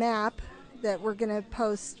have a map that we're going to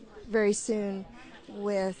post very soon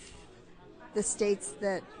with the states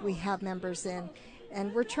that we have members in.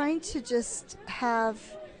 And we're trying to just have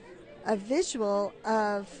a visual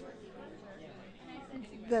of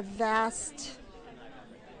the vast,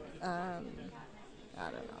 I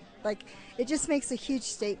don't know, like, it just makes a huge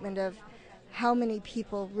statement of how many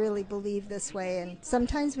people really believe this way. And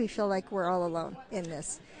sometimes we feel like we're all alone in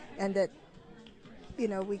this, and that,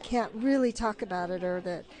 we can't really talk about it, or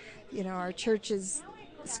that, our church is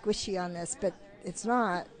squishy on this, but it's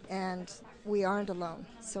not, and we aren't alone.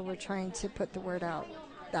 So we're trying to put the word out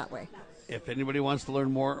that way. If anybody wants to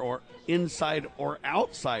learn more, or inside or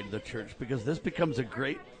outside the church, because this becomes a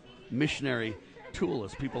great missionary tool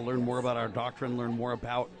as people learn more about our doctrine, learn more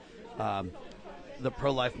about the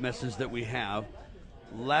pro-life message that we have.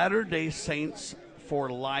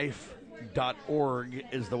 LatterdaySaintsForLife.org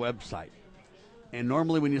is the website. And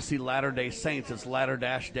normally when you see Latter-day Saints, it's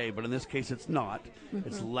Latter-Day, but in this case it's not. Mm-hmm.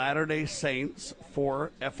 It's Latter-day Saints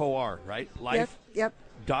for FOR, right? Life. Yep.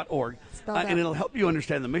 .org. And it'll help you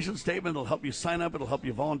understand the mission statement. It'll help you sign up. It'll help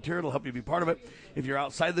you volunteer. It'll help you be part of it. If you're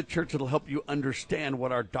outside the church, it'll help you understand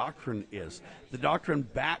what our doctrine is. The doctrine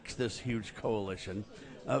backs this huge coalition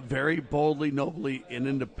very boldly, nobly, and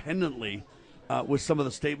independently with some of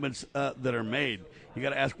the statements that are made. You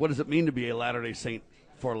got to ask, what does it mean to be a Latter-day Saint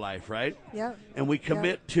for life, right? Yeah. And we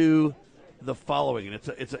commit to the following, and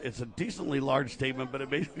it's a decently large statement, but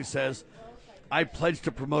it basically says, I pledge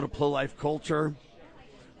to promote a pro-life culture.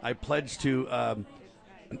 I pledge to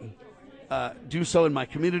do so in my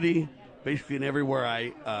community, basically in everywhere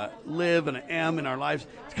I live and am in our lives.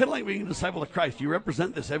 It's kind of like being a disciple of Christ. You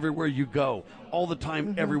represent this everywhere you go, all the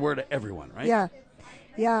time, everywhere to everyone, right?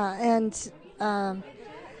 Yeah. And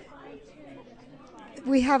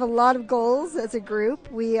we have a lot of goals as a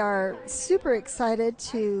group. We are super excited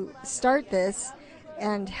to start this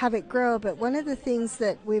and have it grow. But one of the things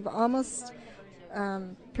that we've almost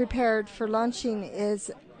prepared for launching is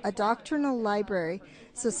a doctrinal library.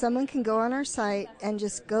 So someone can go on our site and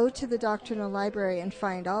just go to the doctrinal library and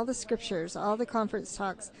find all the scriptures, all the conference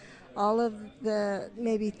talks, all of the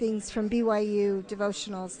maybe things from BYU,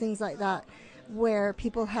 devotionals, things like that, where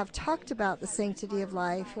people have talked about the sanctity of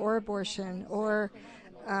life or abortion or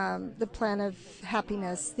the plan of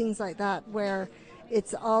happiness, things like that, where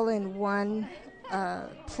it's all in one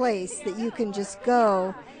place that you can just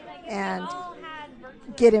go and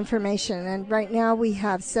get information. And right now we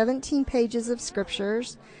have 17 pages of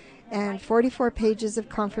scriptures and 44 pages of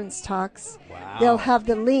conference talks. Wow. They'll have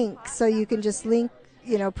the link, so you can just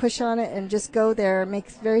push on it and just go there. It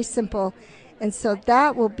makes it very simple. And so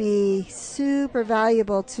that will be super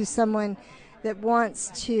valuable to someone that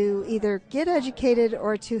wants to either get educated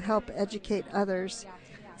or to help educate others.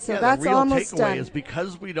 So that's the real almost takeaway done. is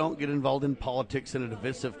because we don't get involved in politics in a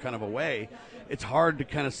divisive kind of a way, it's hard to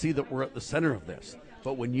kind of see that we're at the center of this.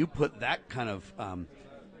 But when you put that kind of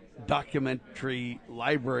documentary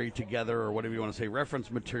library together, or whatever you want to say, reference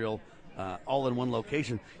material, all in one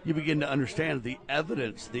location, you begin to understand the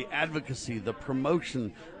evidence, the advocacy, the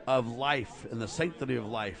promotion of life and the sanctity of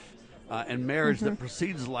life and marriage that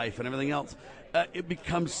precedes life and everything else. It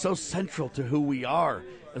becomes so central to who we are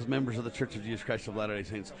as members of the Church of Jesus Christ of Latter-day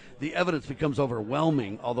Saints. The evidence becomes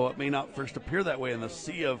overwhelming, although it may not first appear that way in the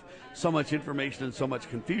sea of so much information and so much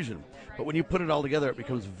confusion. But when you put it all together, it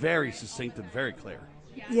becomes very succinct and very clear.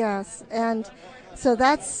 Yes, and so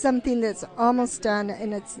that's something that's almost done,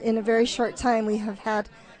 and it's in a very short time. We have had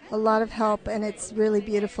a lot of help, and it's really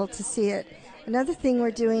beautiful to see it. Another thing we're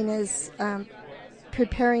doing is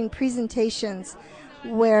preparing presentations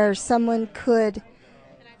where someone could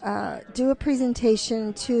do a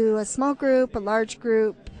presentation to a small group, a large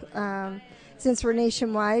group. Since we're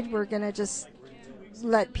nationwide, we're going to just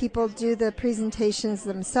let people do the presentations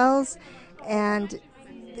themselves, and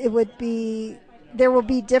there will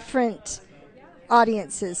be different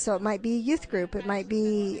audiences. So it might be a youth group, it might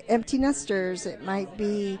be empty nesters, it might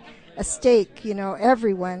be a stake,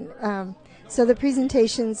 everyone. So the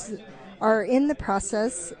presentations are in the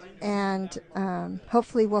process, and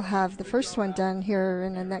hopefully we'll have the first one done here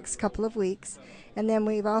in the next couple of weeks. And then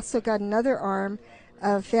we've also got another arm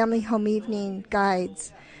of family home evening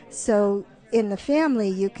guides. So in the family,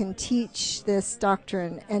 you can teach this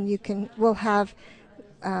doctrine, and we'll have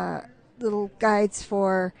little guides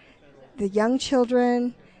for the young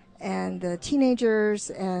children and the teenagers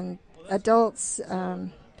and adults,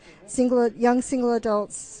 young single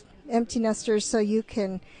adults, empty nesters, so you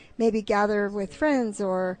can maybe gather with friends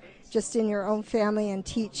or just in your own family and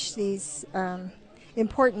teach these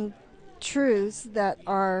important truths that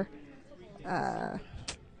are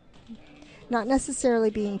not necessarily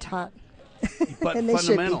being taught. But and they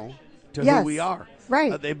fundamental to yes, who we are.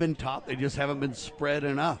 Right. They've been taught, they just haven't been spread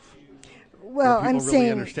enough. Well, I'm really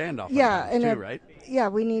saying, understand oftentimes too, right? Yeah,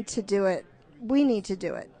 we need to do it.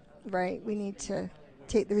 Right? We need to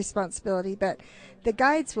take the responsibility, but the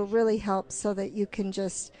guides will really help so that you can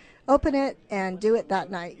just open it and do it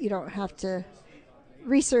that night. You don't have to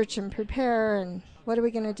research and prepare and what are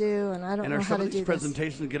we going to do, and I don't know how to do this. And are some of these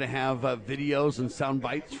presentations going to have videos and sound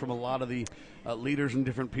bites from a lot of the leaders and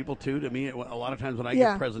different people too? To me, a lot of times when I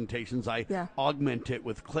give presentations, I augment it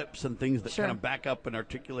with clips and things that kind of back up and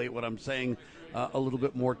articulate what I'm saying a little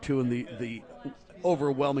bit more too, and the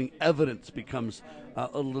overwhelming evidence becomes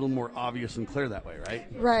a little more obvious and clear that way, right?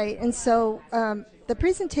 Right, and so the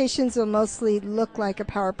presentations will mostly look like a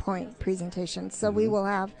PowerPoint presentation. So we will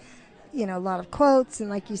have, a lot of quotes, and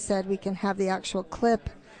like you said, we can have the actual clip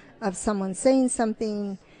of someone saying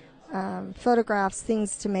something, photographs,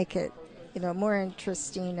 things to make it more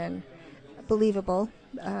interesting and believable.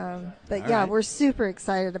 But right. we're super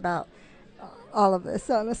excited about all of this,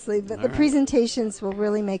 honestly. But All the right. presentations will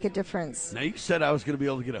really make a difference. Now, you said I was going to be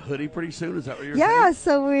able to get a hoodie pretty soon. Is that what you're saying? Yeah,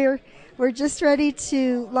 so we're just ready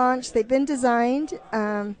to launch. They've been designed.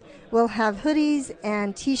 We'll have hoodies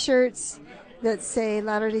and T-shirts that say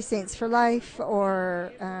Latter-day Saints for Life,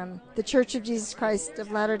 or the Church of Jesus Christ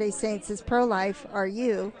of Latter-day Saints is pro-life. Are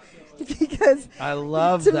you? Because I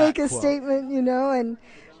love to that make a quote. statement,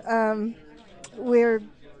 and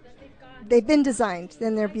they've been designed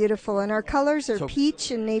and they're beautiful, and our colors are So-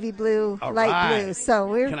 peach and navy blue, All light right. blue. So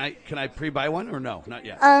we're Can I pre-buy one or no? Not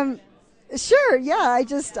yet. sure, yeah. I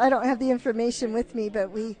don't have the information with me, but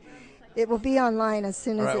it will be online as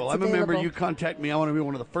soon as All right. it's Well, I'm a available. member. You contact me. I want to be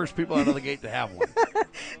one of the first people out of the gate to have one.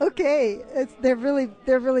 Okay, they're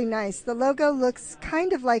really nice. The logo looks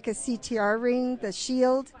kind of like a CTR ring, the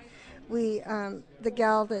shield. The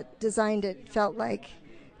gal that designed it felt like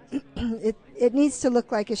it needs to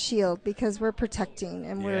look like a shield because we're protecting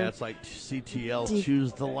and we're. Yeah, it's like CTL,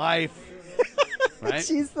 choose the life. Right?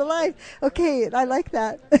 Choose the life. Okay, I like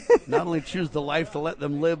that. Not only choose the life to let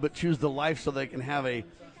them live, but choose the life so they can have a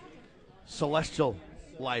celestial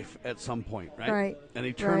life at some point, right? Right. An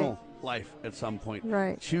eternal life at some point.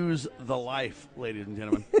 Right. Choose the life, ladies and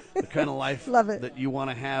gentlemen. The kind of life Love it. that you want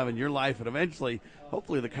to have in your life, and eventually,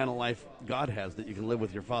 hopefully, the kind of life God has that you can live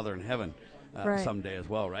with your Father in heaven Right. someday as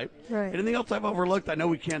well, right? Right. Anything else I've overlooked? I know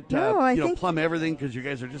we can't No, I think- plumb everything because you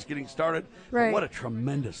guys are just getting started. But Right. what a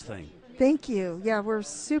tremendous thing. Thank you. Yeah, we're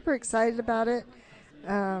super excited about it.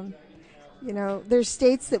 There's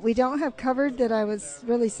states that we don't have covered that I was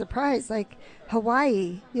really surprised, like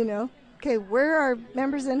Hawaii, Okay, where are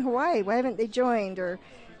members in Hawaii? Why haven't they joined? Or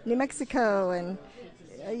New Mexico, and,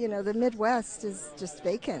 the Midwest is just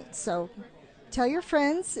vacant. So tell your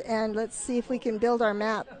friends, and let's see if we can build our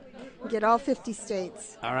map, get all 50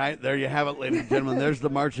 states. All right, there you have it, ladies and gentlemen. There's the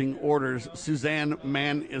marching orders. Suzanne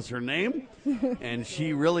Mann is her name, and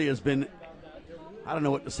she really has been, I don't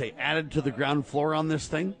know what to say, added to the ground floor on this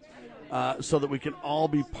thing so that we can all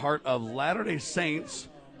be part of Latter-day Saints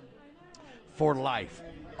for Life.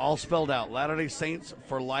 All spelled out. Latter-day Saints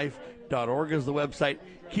for Life.org is the website.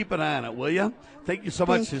 Keep an eye on it, will you? Thank you so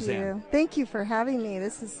much, Suzanne. Thank you for having me.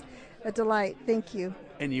 This is a delight. Thank you.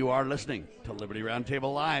 And you are listening to Liberty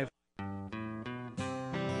Roundtable Live.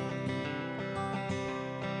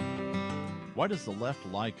 Why does the left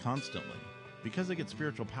lie constantly? Because they get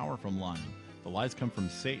spiritual power from lying. The lies come from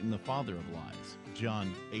Satan, the father of lies.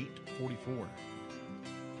 John 8:44.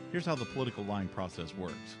 Here's how the political lying process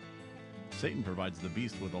works. Satan provides the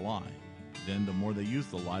beast with a lie. Then the more they use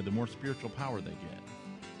the lie, the more spiritual power they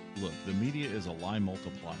get. Look, the media is a lie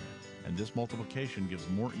multiplier, and this multiplication gives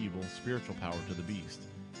more evil spiritual power to the beast,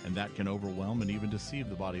 and that can overwhelm and even deceive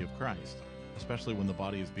the body of Christ, especially when the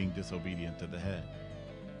body is being disobedient to the head.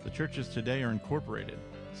 The churches today are incorporated,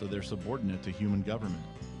 so they're subordinate to human government.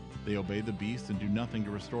 They obey the beast and do nothing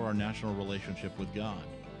to restore our national relationship with God.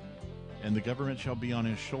 And the government shall be on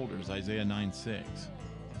his shoulders, Isaiah 9:6.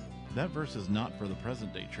 That verse is not for the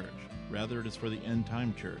present-day church. Rather, it is for the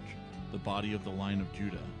end-time church, the body of the line of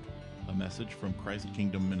Judah. A message from Christ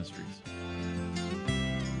Kingdom Ministries.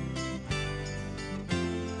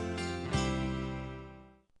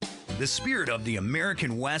 The spirit of the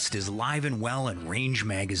American West is live and well in Range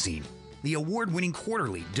Magazine, the award-winning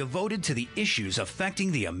quarterly devoted to the issues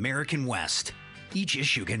affecting the American West. Each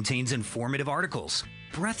issue contains informative articles,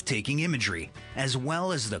 breathtaking imagery, as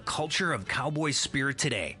well as the culture of cowboy spirit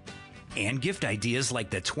today, and gift ideas like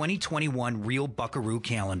the 2021 Real Buckaroo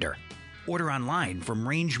calendar. Order online from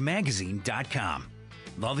rangemagazine.com.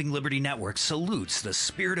 Loving Liberty Network salutes the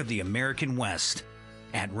spirit of the American West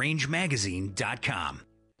at rangemagazine.com.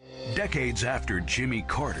 Decades after Jimmy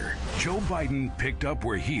Carter, Joe Biden picked up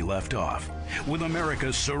where he left off, with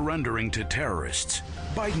America surrendering to terrorists.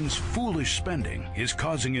 Biden's foolish spending is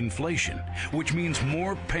causing inflation, which means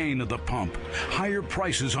more pain at the pump, higher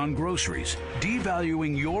prices on groceries,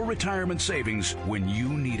 devaluing your retirement savings when you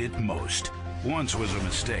need it most. Once was a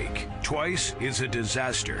mistake. Twice is a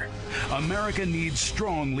disaster. America needs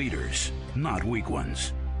strong leaders, not weak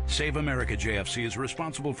ones. Save America JFC is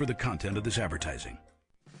responsible for the content of this advertising.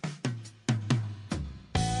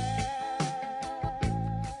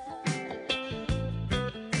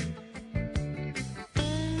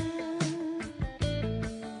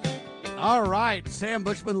 All right, Sam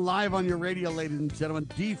Bushman live on your radio, ladies and gentlemen.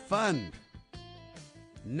 Defund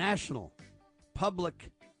National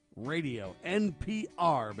Public Radio,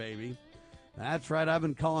 NPR, baby. That's right, I've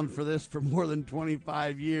been calling for this for more than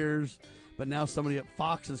 25 years, but now somebody at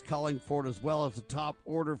Fox is calling for it as well as a top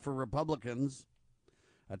order for Republicans.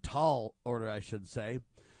 a tall order, I should say.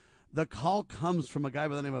 The call comes from a guy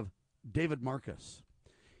by the name of David Marcus.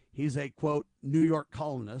 He's a, quote, New York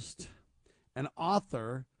columnist, an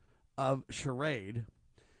author of Charade,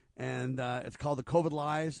 and it's called The COVID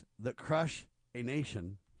Lies That Crush a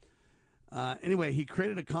Nation. Anyway, he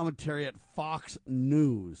created a commentary at Fox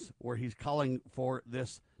News where he's calling for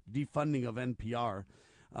this defunding of NPR.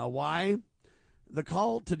 Why? The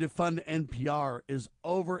call to defund NPR is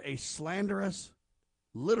over a slanderous,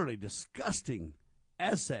 literally disgusting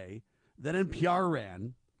essay that NPR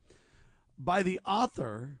ran by the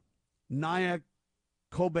author, Naya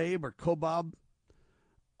Kobab,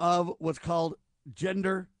 of what's called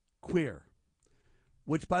Gender Queer,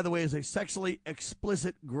 which, by the way, is a sexually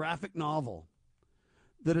explicit graphic novel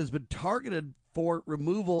that has been targeted for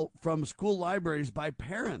removal from school libraries by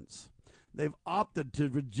parents. They've opted to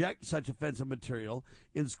reject such offensive material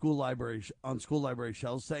in school libraries, on school library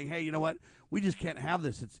shelves, saying, hey, you know what? We just can't have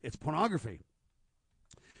this. It's pornography.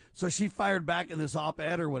 So she fired back in this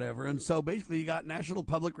op-ed or whatever. And so basically you got National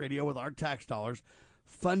Public Radio with our tax dollars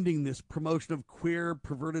funding this promotion of queer,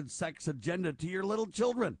 perverted sex agenda to your little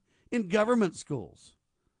children in government schools.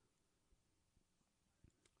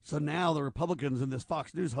 So now the Republicans and this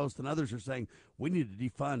Fox News host and others are saying we need to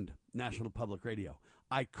defund National Public Radio.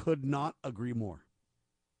 I could not agree more.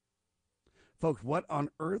 Folks, what on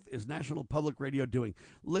earth is National Public Radio doing?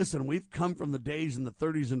 Listen, we've come from the days in the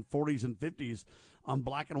 30s and 40s and 50s on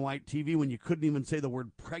black and white TV when you couldn't even say the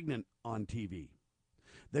word pregnant on TV.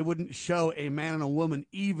 They wouldn't show a man and a woman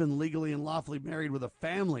even legally and lawfully married with a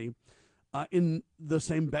family in the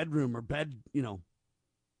same bedroom or bed, you know.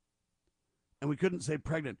 And we couldn't say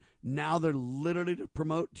pregnant. Now they're literally to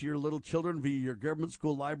promote to your little children via your government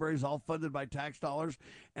school libraries, all funded by tax dollars,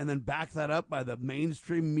 and then back that up by the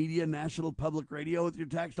mainstream media, National Public Radio with your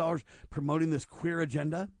tax dollars, promoting this queer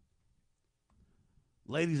agenda.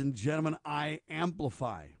 Ladies and gentlemen, I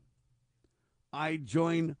amplify. I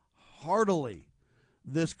join heartily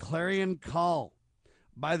this clarion call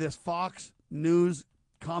by this Fox News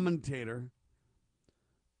commentator,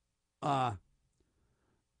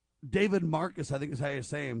 David Marcus, I think is how you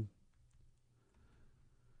say him.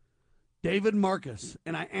 David Marcus,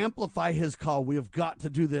 and I amplify his call. We have got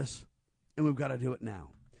to do this, and we've got to do it now.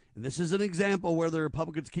 And this is an example where the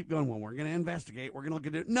Republicans keep going, well, we're going to investigate, we're going to look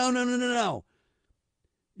at it. No.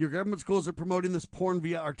 Your government schools are promoting this porn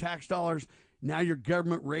via our tax dollars. Now your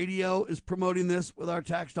government radio is promoting this with our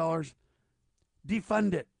tax dollars.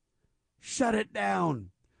 Defund it. Shut it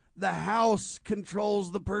down. The House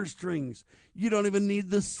controls the purse strings. You don't even need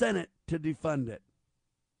the Senate to defund it.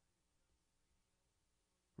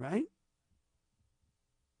 Right?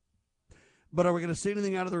 But are we going to see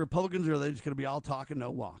anything out of the Republicans, or are they just going to be all talk and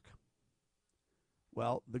no walk?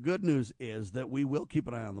 Well, the good news is that we will keep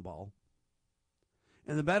an eye on the ball.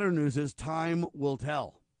 And the better news is time will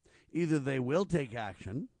tell. Either they will take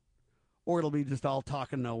action, or it'll be just all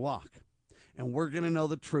talk and no walk. And we're going to know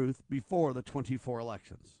the truth before the 24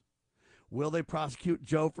 elections. Will they prosecute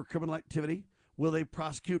Joe for criminal activity? Will they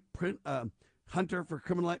prosecute Hunter for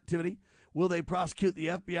criminal activity? Will they prosecute the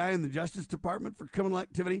FBI and the Justice Department for criminal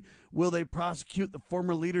activity? Will they prosecute the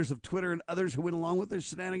former leaders of Twitter and others who went along with their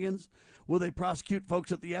shenanigans? Will they prosecute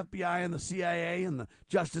folks at the FBI and the CIA and the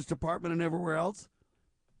Justice Department and everywhere else?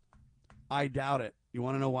 I doubt it. You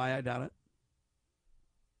want to know why I doubt it?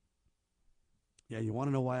 Yeah, you want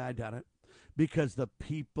to know why I doubt it? Because the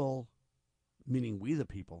people, meaning we the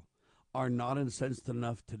people, are not incensed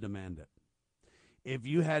enough to demand it. If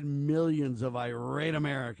you had millions of irate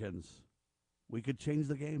Americans, we could change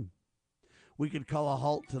the game. We could call a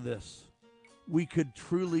halt to this. We could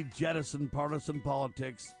truly jettison partisan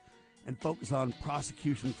politics and focus on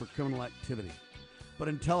prosecution for criminal activity. But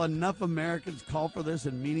until enough Americans call for this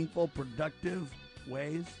in meaningful, productive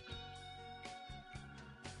ways,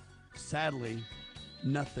 sadly,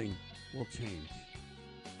 nothing will change.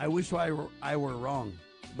 I wish I were wrong,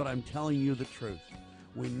 but I'm telling you the truth.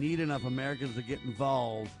 We need enough Americans to get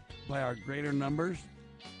involved by our greater numbers.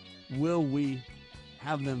 Will we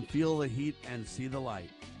have them feel the heat and see the light?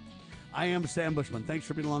 I am Sam Bushman. Thanks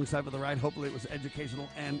for being alongside for the ride. Hopefully it was educational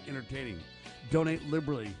and entertaining. Donate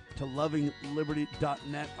liberally to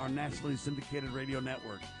lovingliberty.net, our nationally syndicated radio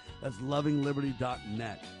network. That's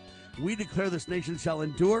lovingliberty.net. We declare this nation shall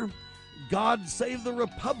endure. God save the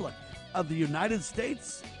Republic of the United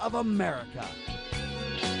States of America.